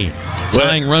day.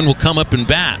 Tying run will come up and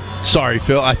bat. Sorry,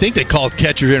 Phil. I think they called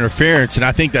catcher's interference, and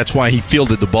I think that's why he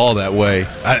fielded the ball that way.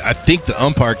 I think the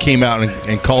umpire came out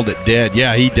and called it dead.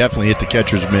 Yeah, he definitely hit the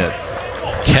catcher's mitt.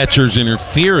 Catcher's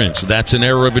interference. That's an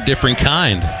error of a different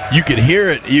kind. You could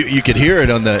hear it. You could hear it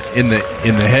in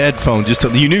the headphone.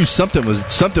 You knew something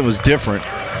was different.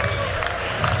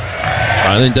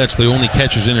 I think that's the only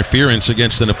catcher's interference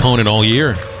against an opponent all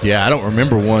year. Yeah, I don't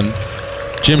remember one.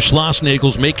 Jim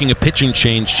Schlossnagel's making a pitching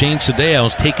change. Shane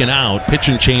Sadeo's taken out.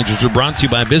 Pitching changes are brought to you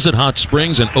by Visit Hot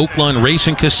Springs and Oaklawn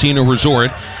Racing Casino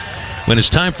Resort. When it's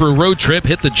time for a road trip,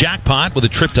 hit the jackpot with a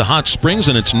trip to Hot Springs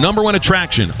and its #1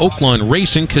 attraction, Oaklawn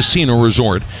Racing Casino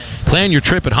Resort. Plan your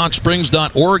trip at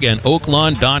hotsprings.org and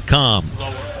oaklawn.com.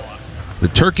 The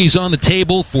turkey's on the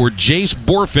table for Jace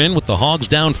Borfin with the Hogs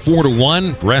down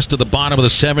 4-1. Rest of the bottom of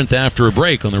the 7th after a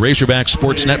break on the Razorback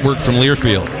Sports Network from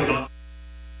Learfield.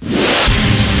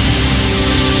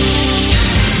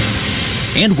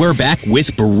 And we're back with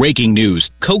breaking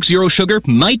news. Coke Zero Sugar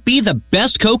might be the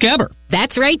best Coke ever.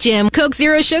 That's right, Jim. Coke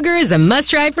Zero Sugar is a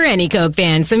must-try for any Coke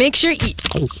fan, so make sure you...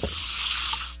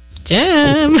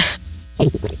 Jim.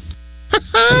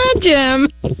 Jim.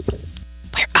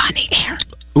 We're on the air.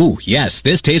 Ooh, yes,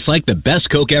 this tastes like the best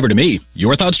Coke ever to me.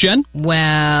 Your thoughts, Jen?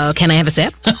 Well, can I have a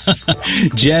sip?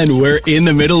 Jen, we're in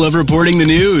the middle of reporting the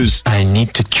news. I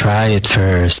need to try it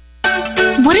first.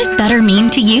 What does better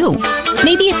mean to you?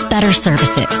 Maybe it's better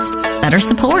services, better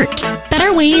support,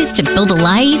 better ways to build a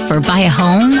life or buy a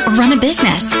home or run a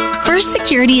business. First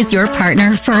Security is your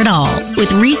partner for it all, with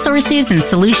resources and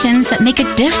solutions that make a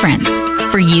difference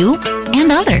for you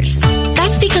and others.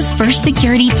 That's because First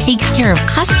Security takes care of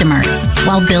customers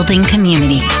while building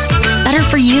communities. Better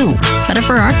for you, better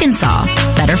for Arkansas,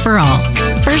 better for all.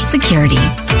 First Security.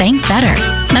 Bank better.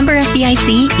 Member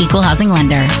FDIC, Equal Housing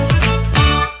Lender.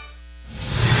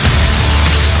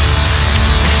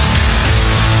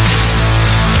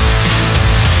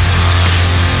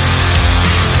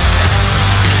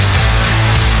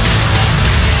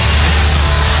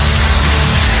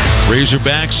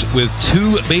 Razorbacks with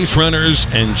 2 base runners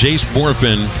and Jace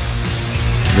Borfin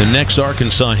The next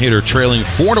Arkansas hitter trailing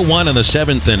 4-1 in the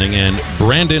 7th inning, and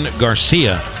Brandon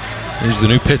Garcia is the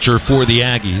new pitcher for the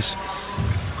Aggies.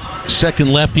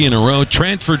 Second lefty in a row,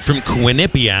 transferred from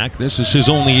Quinnipiac. This is his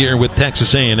only year with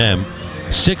Texas A&M.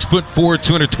 6'4",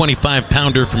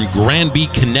 225-pounder from Granby,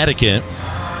 Connecticut.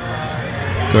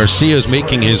 Garcia is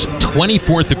making his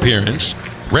 24th appearance.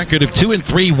 Record of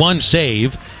 2-3, 1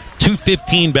 save,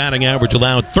 215 batting average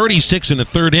allowed, 36 in the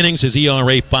 3rd innings. His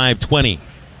ERA 5.20.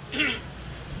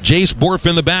 Jace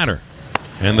Borfin, the batter,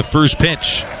 and the first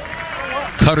pitch,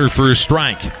 cutter for a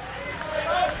strike.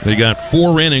 They got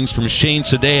 4 innings from Shane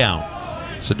Sadeo.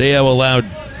 Sadeo allowed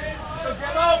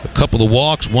a couple of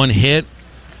walks, 1 hit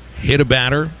a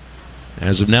batter.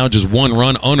 As of now, just 1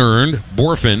 run unearned.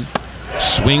 Borfin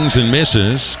swings and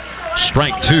misses.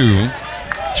 Strike 2.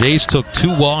 Jace took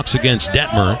 2 walks against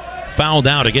Detmer, fouled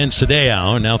out against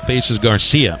Sadeo, and now faces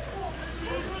Garcia.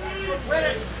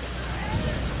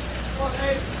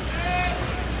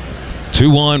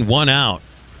 Two on, 1 out.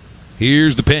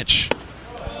 Here's the pitch.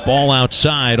 Ball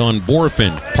outside on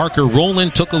Borfin. Parker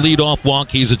Rowland took a leadoff walk.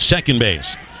 He's at second base.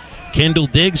 Kendall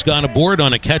Diggs got aboard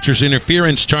on a catcher's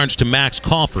interference charge to Max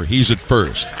Kaufer. He's at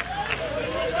first.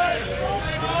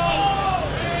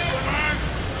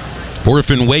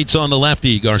 Borfin waits on the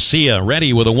lefty. Garcia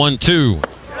ready with a 1-2.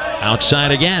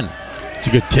 Outside again. It's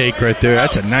a good take right there.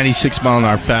 That's a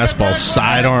 96-mile-an-hour fastball,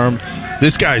 sidearm.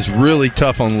 This guy's really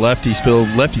tough on lefties, Phil.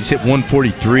 Lefties hit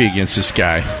 143 against this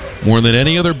guy. More than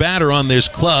any other batter on this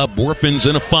club, Borfin's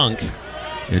in a funk.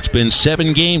 It's been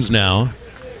 7 games now.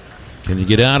 Can he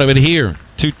get out of it here?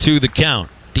 2-2 the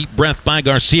count. Deep breath by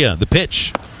Garcia. The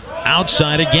pitch.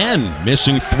 Outside again.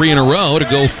 Missing 3 in a row to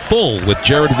go full with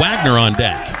Jared Wagner on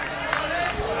deck.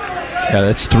 Yeah,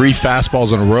 that's 3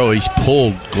 fastballs in a row. He's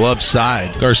pulled glove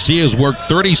side. Garcia's worked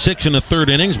 36 in the 3rd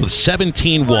innings with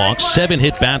 17 walks, 7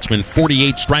 hit batsmen,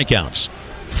 48 strikeouts.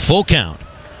 Full count.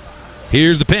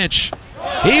 Here's the pitch.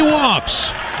 He walks.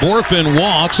 Borfin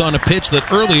walks on a pitch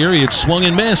that earlier he had swung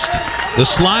and missed. The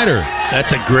slider.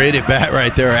 That's a great at-bat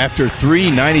right there. After 3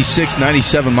 96,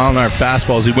 97-mile-an-hour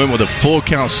fastballs, he went with a full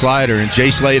count slider, and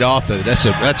Jace laid off it.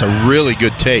 That's a really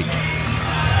good take.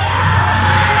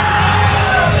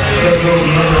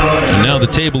 And now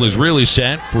the table is really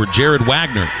set for Jared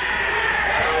Wagner.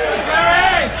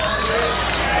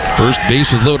 First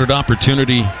bases loaded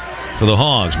opportunity for the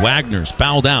Hogs. Wagner's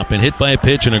fouled out, been hit by a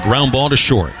pitch and a ground ball to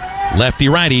short.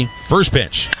 Lefty-righty, first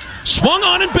pitch. Swung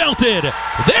on and belted.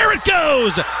 There it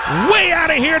goes. Way out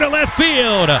of here to left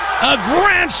field. A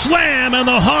grand slam, and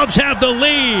the Hogs have the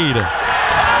lead.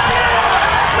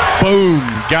 Boom.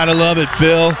 Gotta love it,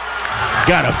 Phil.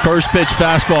 Got a first pitch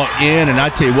fastball in, and I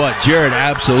tell you what, Jared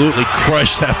absolutely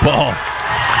crushed that ball.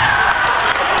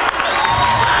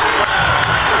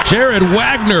 Jared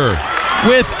Wagner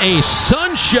with a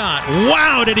sunshot.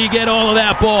 Wow, did he get all of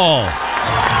that ball?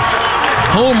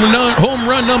 Home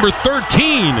run number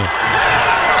 13.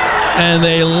 And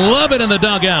they love it in the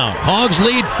dugout. Hogs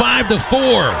lead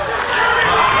 5-4.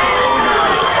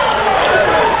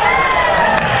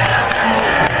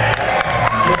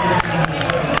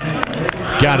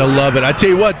 Gotta love it. I tell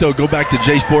you what, though, go back to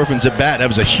Jace Borfin's at-bat. That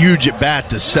was a huge at-bat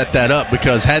to set that up,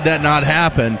 because had that not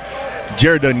happened,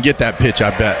 Jared doesn't get that pitch,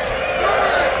 I bet.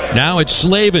 Now it's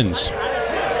Slavens.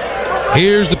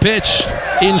 Here's the pitch.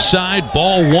 Inside,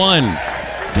 ball 1.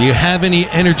 Do you have any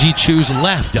energy chews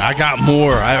left? I got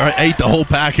more. I ate the whole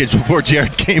package before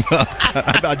Jared came up.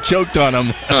 I about choked on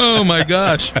him. Oh, my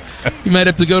gosh. You might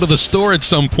have to go to the store at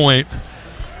some point.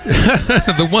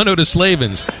 The 1-0 to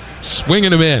Slavens. Swing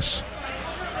and a miss.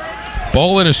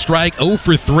 Ball and a strike, 0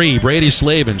 for 3, Brady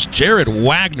Slavens. Jared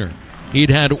Wagner, he'd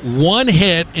had 1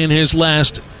 hit in his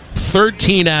last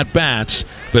 13 at-bats,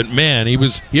 but man,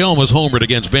 he almost homered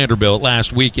against Vanderbilt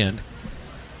last weekend.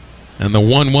 And the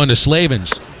 1-1 to Slavens.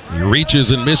 He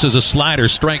reaches and misses a slider,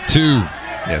 strike 2.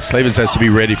 Yeah, Slavens has to be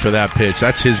ready for that pitch.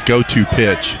 That's his go-to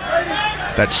pitch,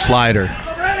 that slider.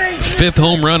 5th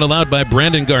home run allowed by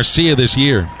Brandon Garcia this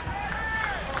year.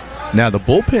 Now, the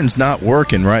bullpen's not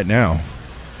working right now.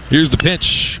 Here's the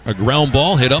pitch. A ground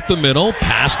ball hit up the middle,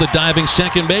 past the diving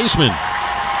second baseman.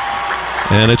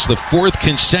 And it's the 4th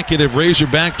consecutive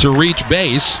Razorback to reach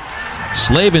base.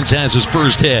 Slavens has his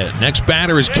first hit. Next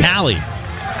batter is Callie.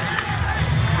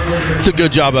 It's a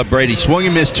good job by Brady. Swung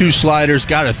and missed 2 sliders,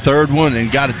 got a 3rd one,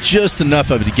 and got just enough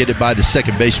of it to get it by the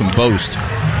second baseman, Boast.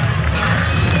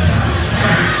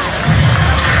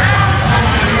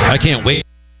 I can't wait.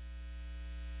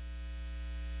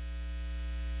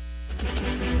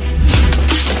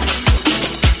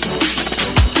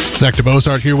 Zach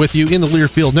DeBozart here with you in the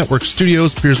Learfield Network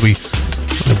studios. Appears we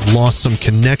have lost some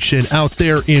connection out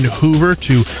there in Hoover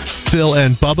to Phil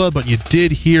and Bubba, but you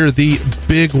did hear the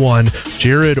big one.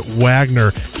 Jared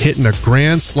Wagner hitting a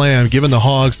grand slam, giving the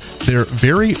Hogs their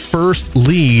very first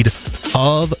lead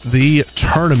of the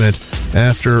tournament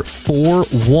after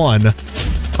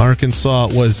 4-1. Arkansas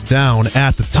was down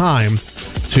at the time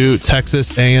to Texas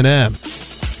A&M.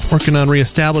 Working on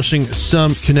reestablishing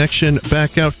some connection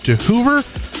back out to Hoover.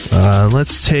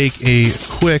 Let's take a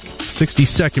quick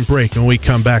 60-second break. When we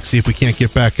come back, see if we can't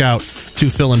get back out to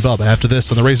Phil and Bubba after this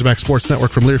on the Razorback Sports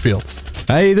Network from Learfield.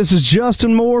 Hey, this is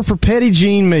Justin Moore for Petit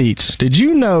Jean Meats. Did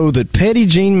you know that Petit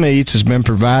Jean Meats has been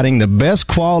providing the best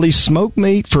quality smoked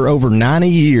meat for over 90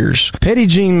 years? Petit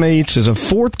Jean Meats is a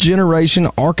fourth-generation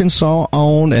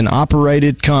Arkansas-owned and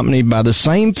operated company by the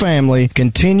same family,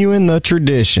 continuing the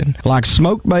tradition. Like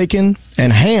smoked bacon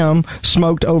and ham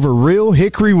smoked over real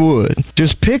hickory wood.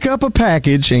 Just pick up a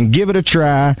package and give it a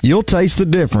try. You'll taste the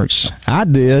difference. I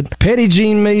did. Petit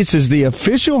Jean Meats is the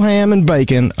official ham and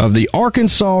bacon of the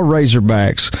Arkansas Razorbacks.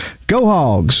 Go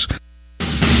Hogs!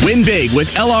 Win big with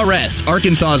LRS,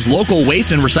 Arkansas's local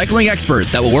waste and recycling experts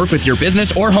that will work with your business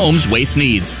or home's waste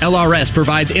needs. LRS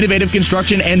provides innovative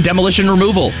construction and demolition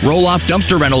removal, roll-off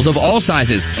dumpster rentals of all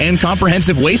sizes, and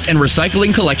comprehensive waste and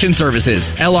recycling collection services.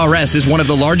 LRS is one of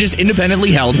the largest independently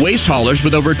held waste haulers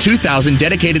with over 2,000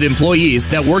 dedicated employees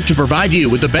that work to provide you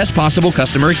with the best possible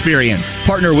customer experience.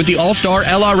 Partner with the all-star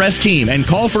LRS team and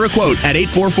call for a quote at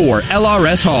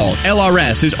 844-LRS-HAUL.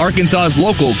 LRS is Arkansas's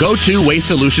local go-to waste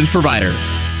solutions provider.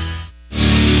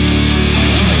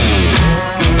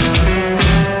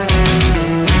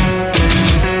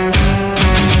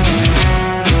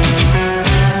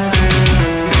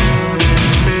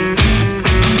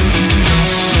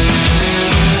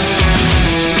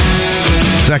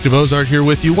 Zach DeVozart here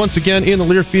with you once again in the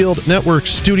Learfield Network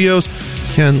studios.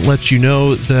 Can let you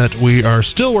know that we are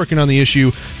still working on the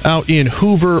issue out in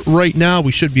Hoover right now.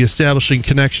 We should be establishing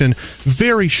connection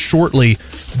very shortly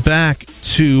back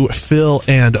to Phil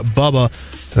and Bubba.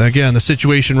 And again, the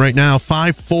situation right now,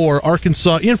 5-4,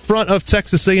 Arkansas in front of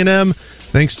Texas A&M,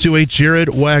 thanks to a Jared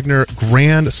Wagner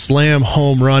grand slam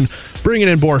home run, bringing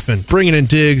in Borfin, bringing in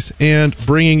Diggs, and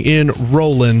bringing in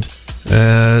Roland,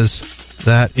 as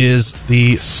that is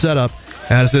the setup.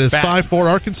 As it is 5-4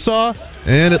 Arkansas,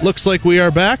 and it looks like we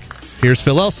are back. Here's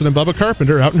Phil Elson and Bubba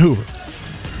Carpenter out in Hoover.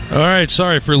 All right,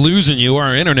 sorry for losing you.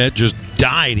 Our internet just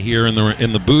died here in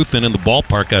the booth and in the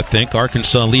ballpark, I think.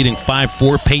 Arkansas leading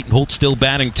 5-4. Peyton Holt still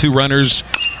batting, 2 runners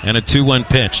and a 2-1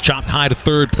 pitch. Chopped high to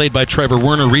third, played by Trevor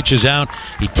Werner, reaches out.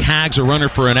 He tags a runner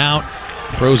for an out,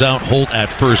 throws out Holt at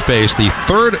first base. The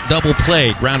third double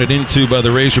play grounded into by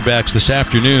the Razorbacks this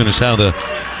afternoon is how the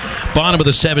bottom of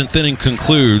the 7th inning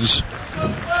concludes.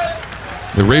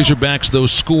 The Razorbacks, though,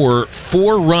 score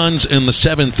 4 runs in the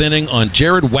 7th inning on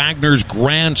Jared Wagner's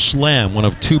grand slam, one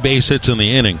of 2 base hits in the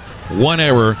inning. 1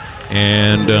 error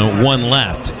and 1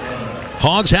 left.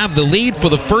 Hogs have the lead for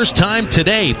the first time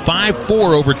today, 5-4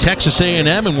 over Texas A&M,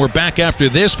 and we're back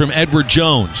after this from Edward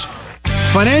Jones.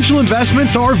 Financial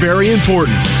investments are very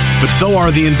important, but so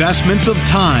are the investments of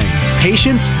time,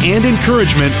 patience, and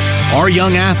encouragement our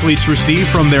young athletes receive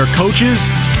from their coaches,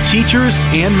 teachers,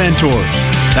 and mentors.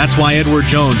 That's why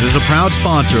Edward Jones is a proud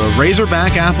sponsor of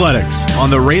Razorback Athletics on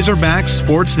the Razorback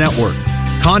Sports Network.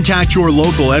 Contact your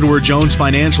local Edward Jones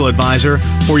financial advisor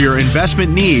for your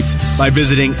investment needs by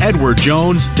visiting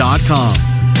edwardjones.com.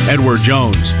 Edward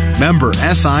Jones, member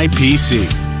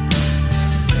SIPC.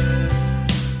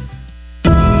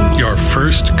 Your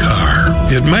first car.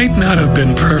 It might not have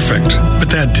been perfect,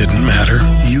 but that didn't matter.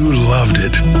 You loved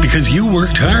it because you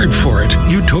worked hard for it.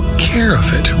 You took care of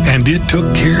it, and it took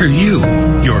care of you,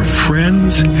 your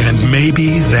friends, and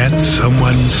maybe that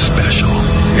someone special.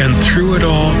 And through it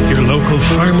all, your local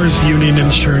Farmers Union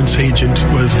insurance agent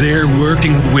was there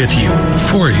working with you,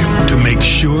 for you, to make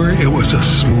sure it was a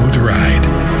smooth ride.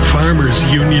 Farmers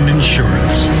Union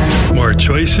Insurance. More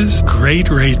choices,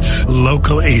 great rates,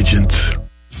 local agents.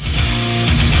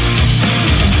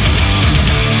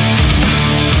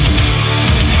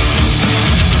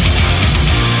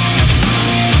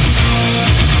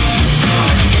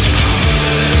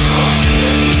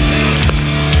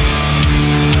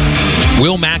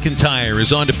 Will McIntyre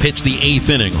is on to pitch the 8th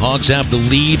inning. Hogs have the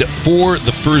lead for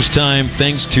the first time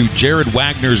thanks to Jared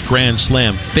Wagner's grand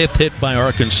slam, 5th hit by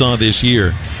Arkansas this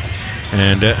year.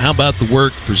 And how about the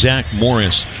work for Zach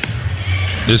Morris?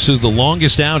 This is the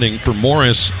longest outing for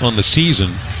Morris on the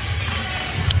season.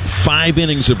 5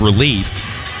 innings of relief.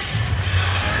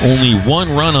 Only 1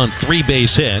 run on 3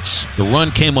 base hits. The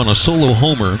run came on a solo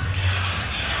homer.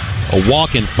 A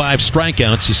walk and 5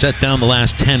 strikeouts. He set down the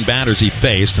last 10 batters he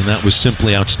faced, and that was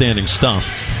simply outstanding stuff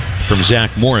from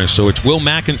Zach Morris. So it's Will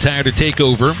McIntyre to take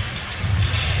over.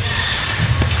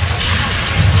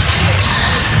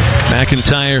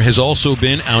 McIntyre has also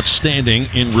been outstanding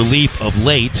in relief of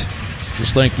late,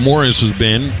 just like Morris has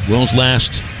been. Will's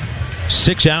last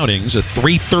 6 outings, a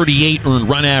 .338 earned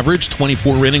run average,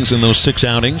 24 innings in those 6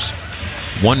 outings,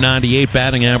 198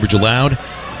 batting average allowed.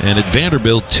 And at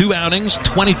Vanderbilt, 2 outings,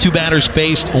 22 batters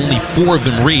faced, only 4 of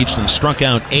them reached, and struck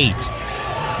out 8.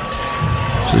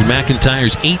 This is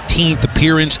McIntyre's 18th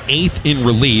appearance, 8th in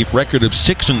relief, record of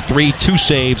 6-3, 2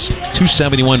 saves,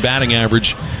 .271 batting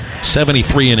average,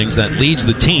 73 innings. That leads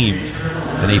the team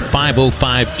in a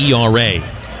 .505 ERA.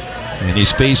 And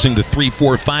he's facing the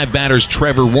 3-4-5 batters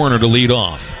Trevor Warner to lead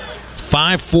off.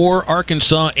 5-4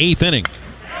 Arkansas, 8th inning.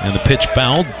 And the pitch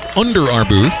fouled under our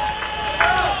booth.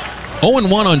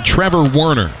 0-1 on Trevor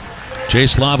Warner.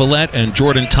 Jace Lavalette and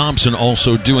Jordan Thompson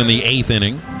also doing the 8th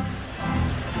inning.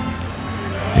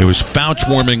 It was Fouch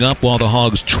warming up while the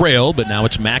Hogs trailed, but now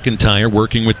it's McIntyre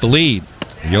working with the lead.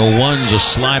 The 0-1's a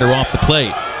slider off the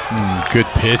plate. Good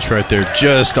pitch right there,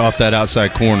 just off that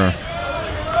outside corner.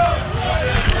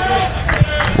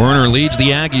 Werner leads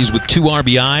the Aggies with 2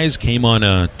 RBIs. Came on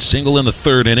a single in the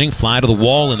 3rd inning. Fly to the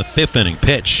wall in the 5th inning.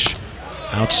 Pitch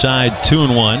outside,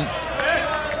 2-1.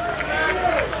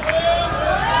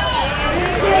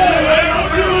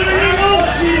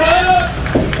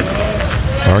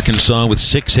 Arkansas with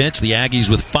 6 hits. The Aggies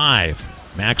with 5.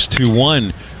 Max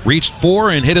 2-1. Reached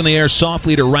 4 and hit in the air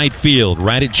softly to right field.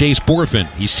 Right at Jace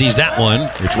Borfin. He sees that one.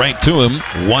 It's right to him.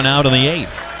 1 out in the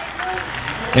 8th.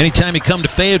 Anytime you come to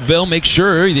Fayetteville, make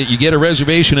sure that you get a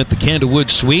reservation at the Candlewood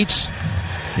Suites.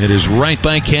 It is right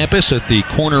by campus at the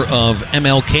corner of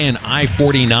MLK and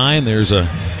I-49. There's a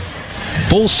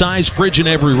full-size fridge in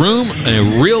every room,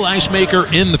 a real ice maker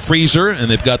in the freezer,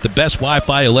 and they've got the best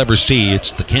Wi-Fi you'll ever see.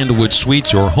 It's the Candlewood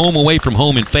Suites, your home away from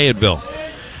home in Fayetteville.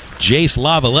 Jace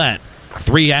Lavalette,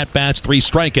 3 at-bats, 3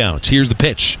 strikeouts. Here's the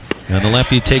pitch. And the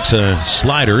lefty takes a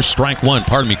slider, strike 1.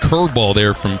 Curveball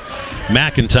there from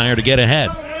McIntyre to get ahead.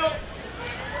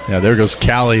 Yeah, there goes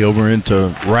Callie over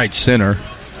into right center.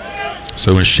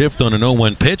 So a shift on an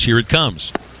 0-1 pitch. Here it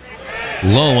comes.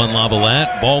 Low on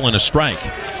Lavalette. Ball and a strike.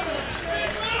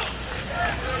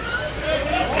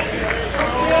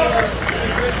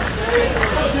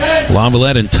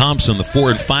 Lavalette and Thompson, the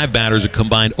 4 and 5 batters, are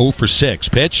combined 0 for 6.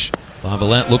 Pitch.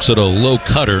 Lavalette looks at a low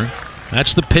cutter.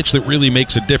 That's the pitch that really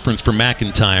makes a difference for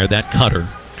McIntyre, that cutter.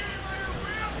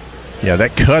 Yeah,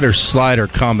 that cutter-slider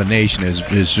combination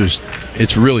is just,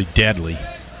 it's really deadly.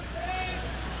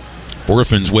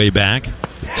 Borfin's way back.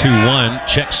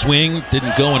 2-1. Check swing.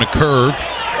 Didn't go on a curve.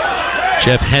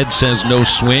 Jeff Head says no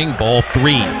swing. Ball 3.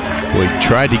 Boy,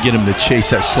 tried to get him to chase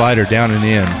that slider down and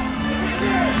in.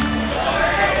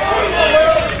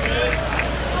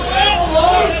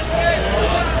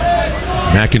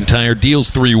 McIntyre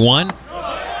deals 3-1.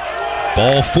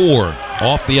 Ball 4.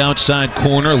 Off the outside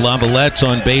corner. Lavalette's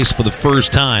on base for the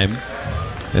first time.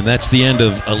 And that's the end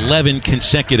of 11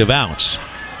 consecutive outs.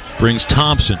 Brings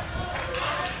Thompson.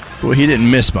 Well, he didn't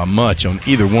miss by much on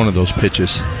either one of those pitches.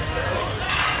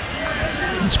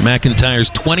 It's McIntyre's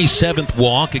 27th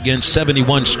walk against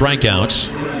 71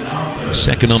 strikeouts.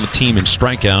 Second on the team in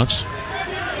strikeouts.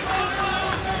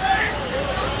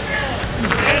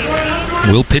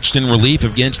 Will pitched in relief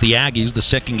against the Aggies, the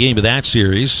second game of that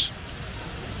series.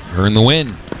 Earned the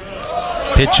win.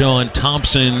 Pitch on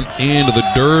Thompson into the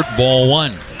dirt, ball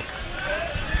 1.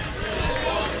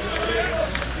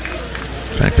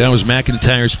 In fact, that was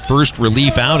McIntyre's first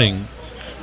relief outing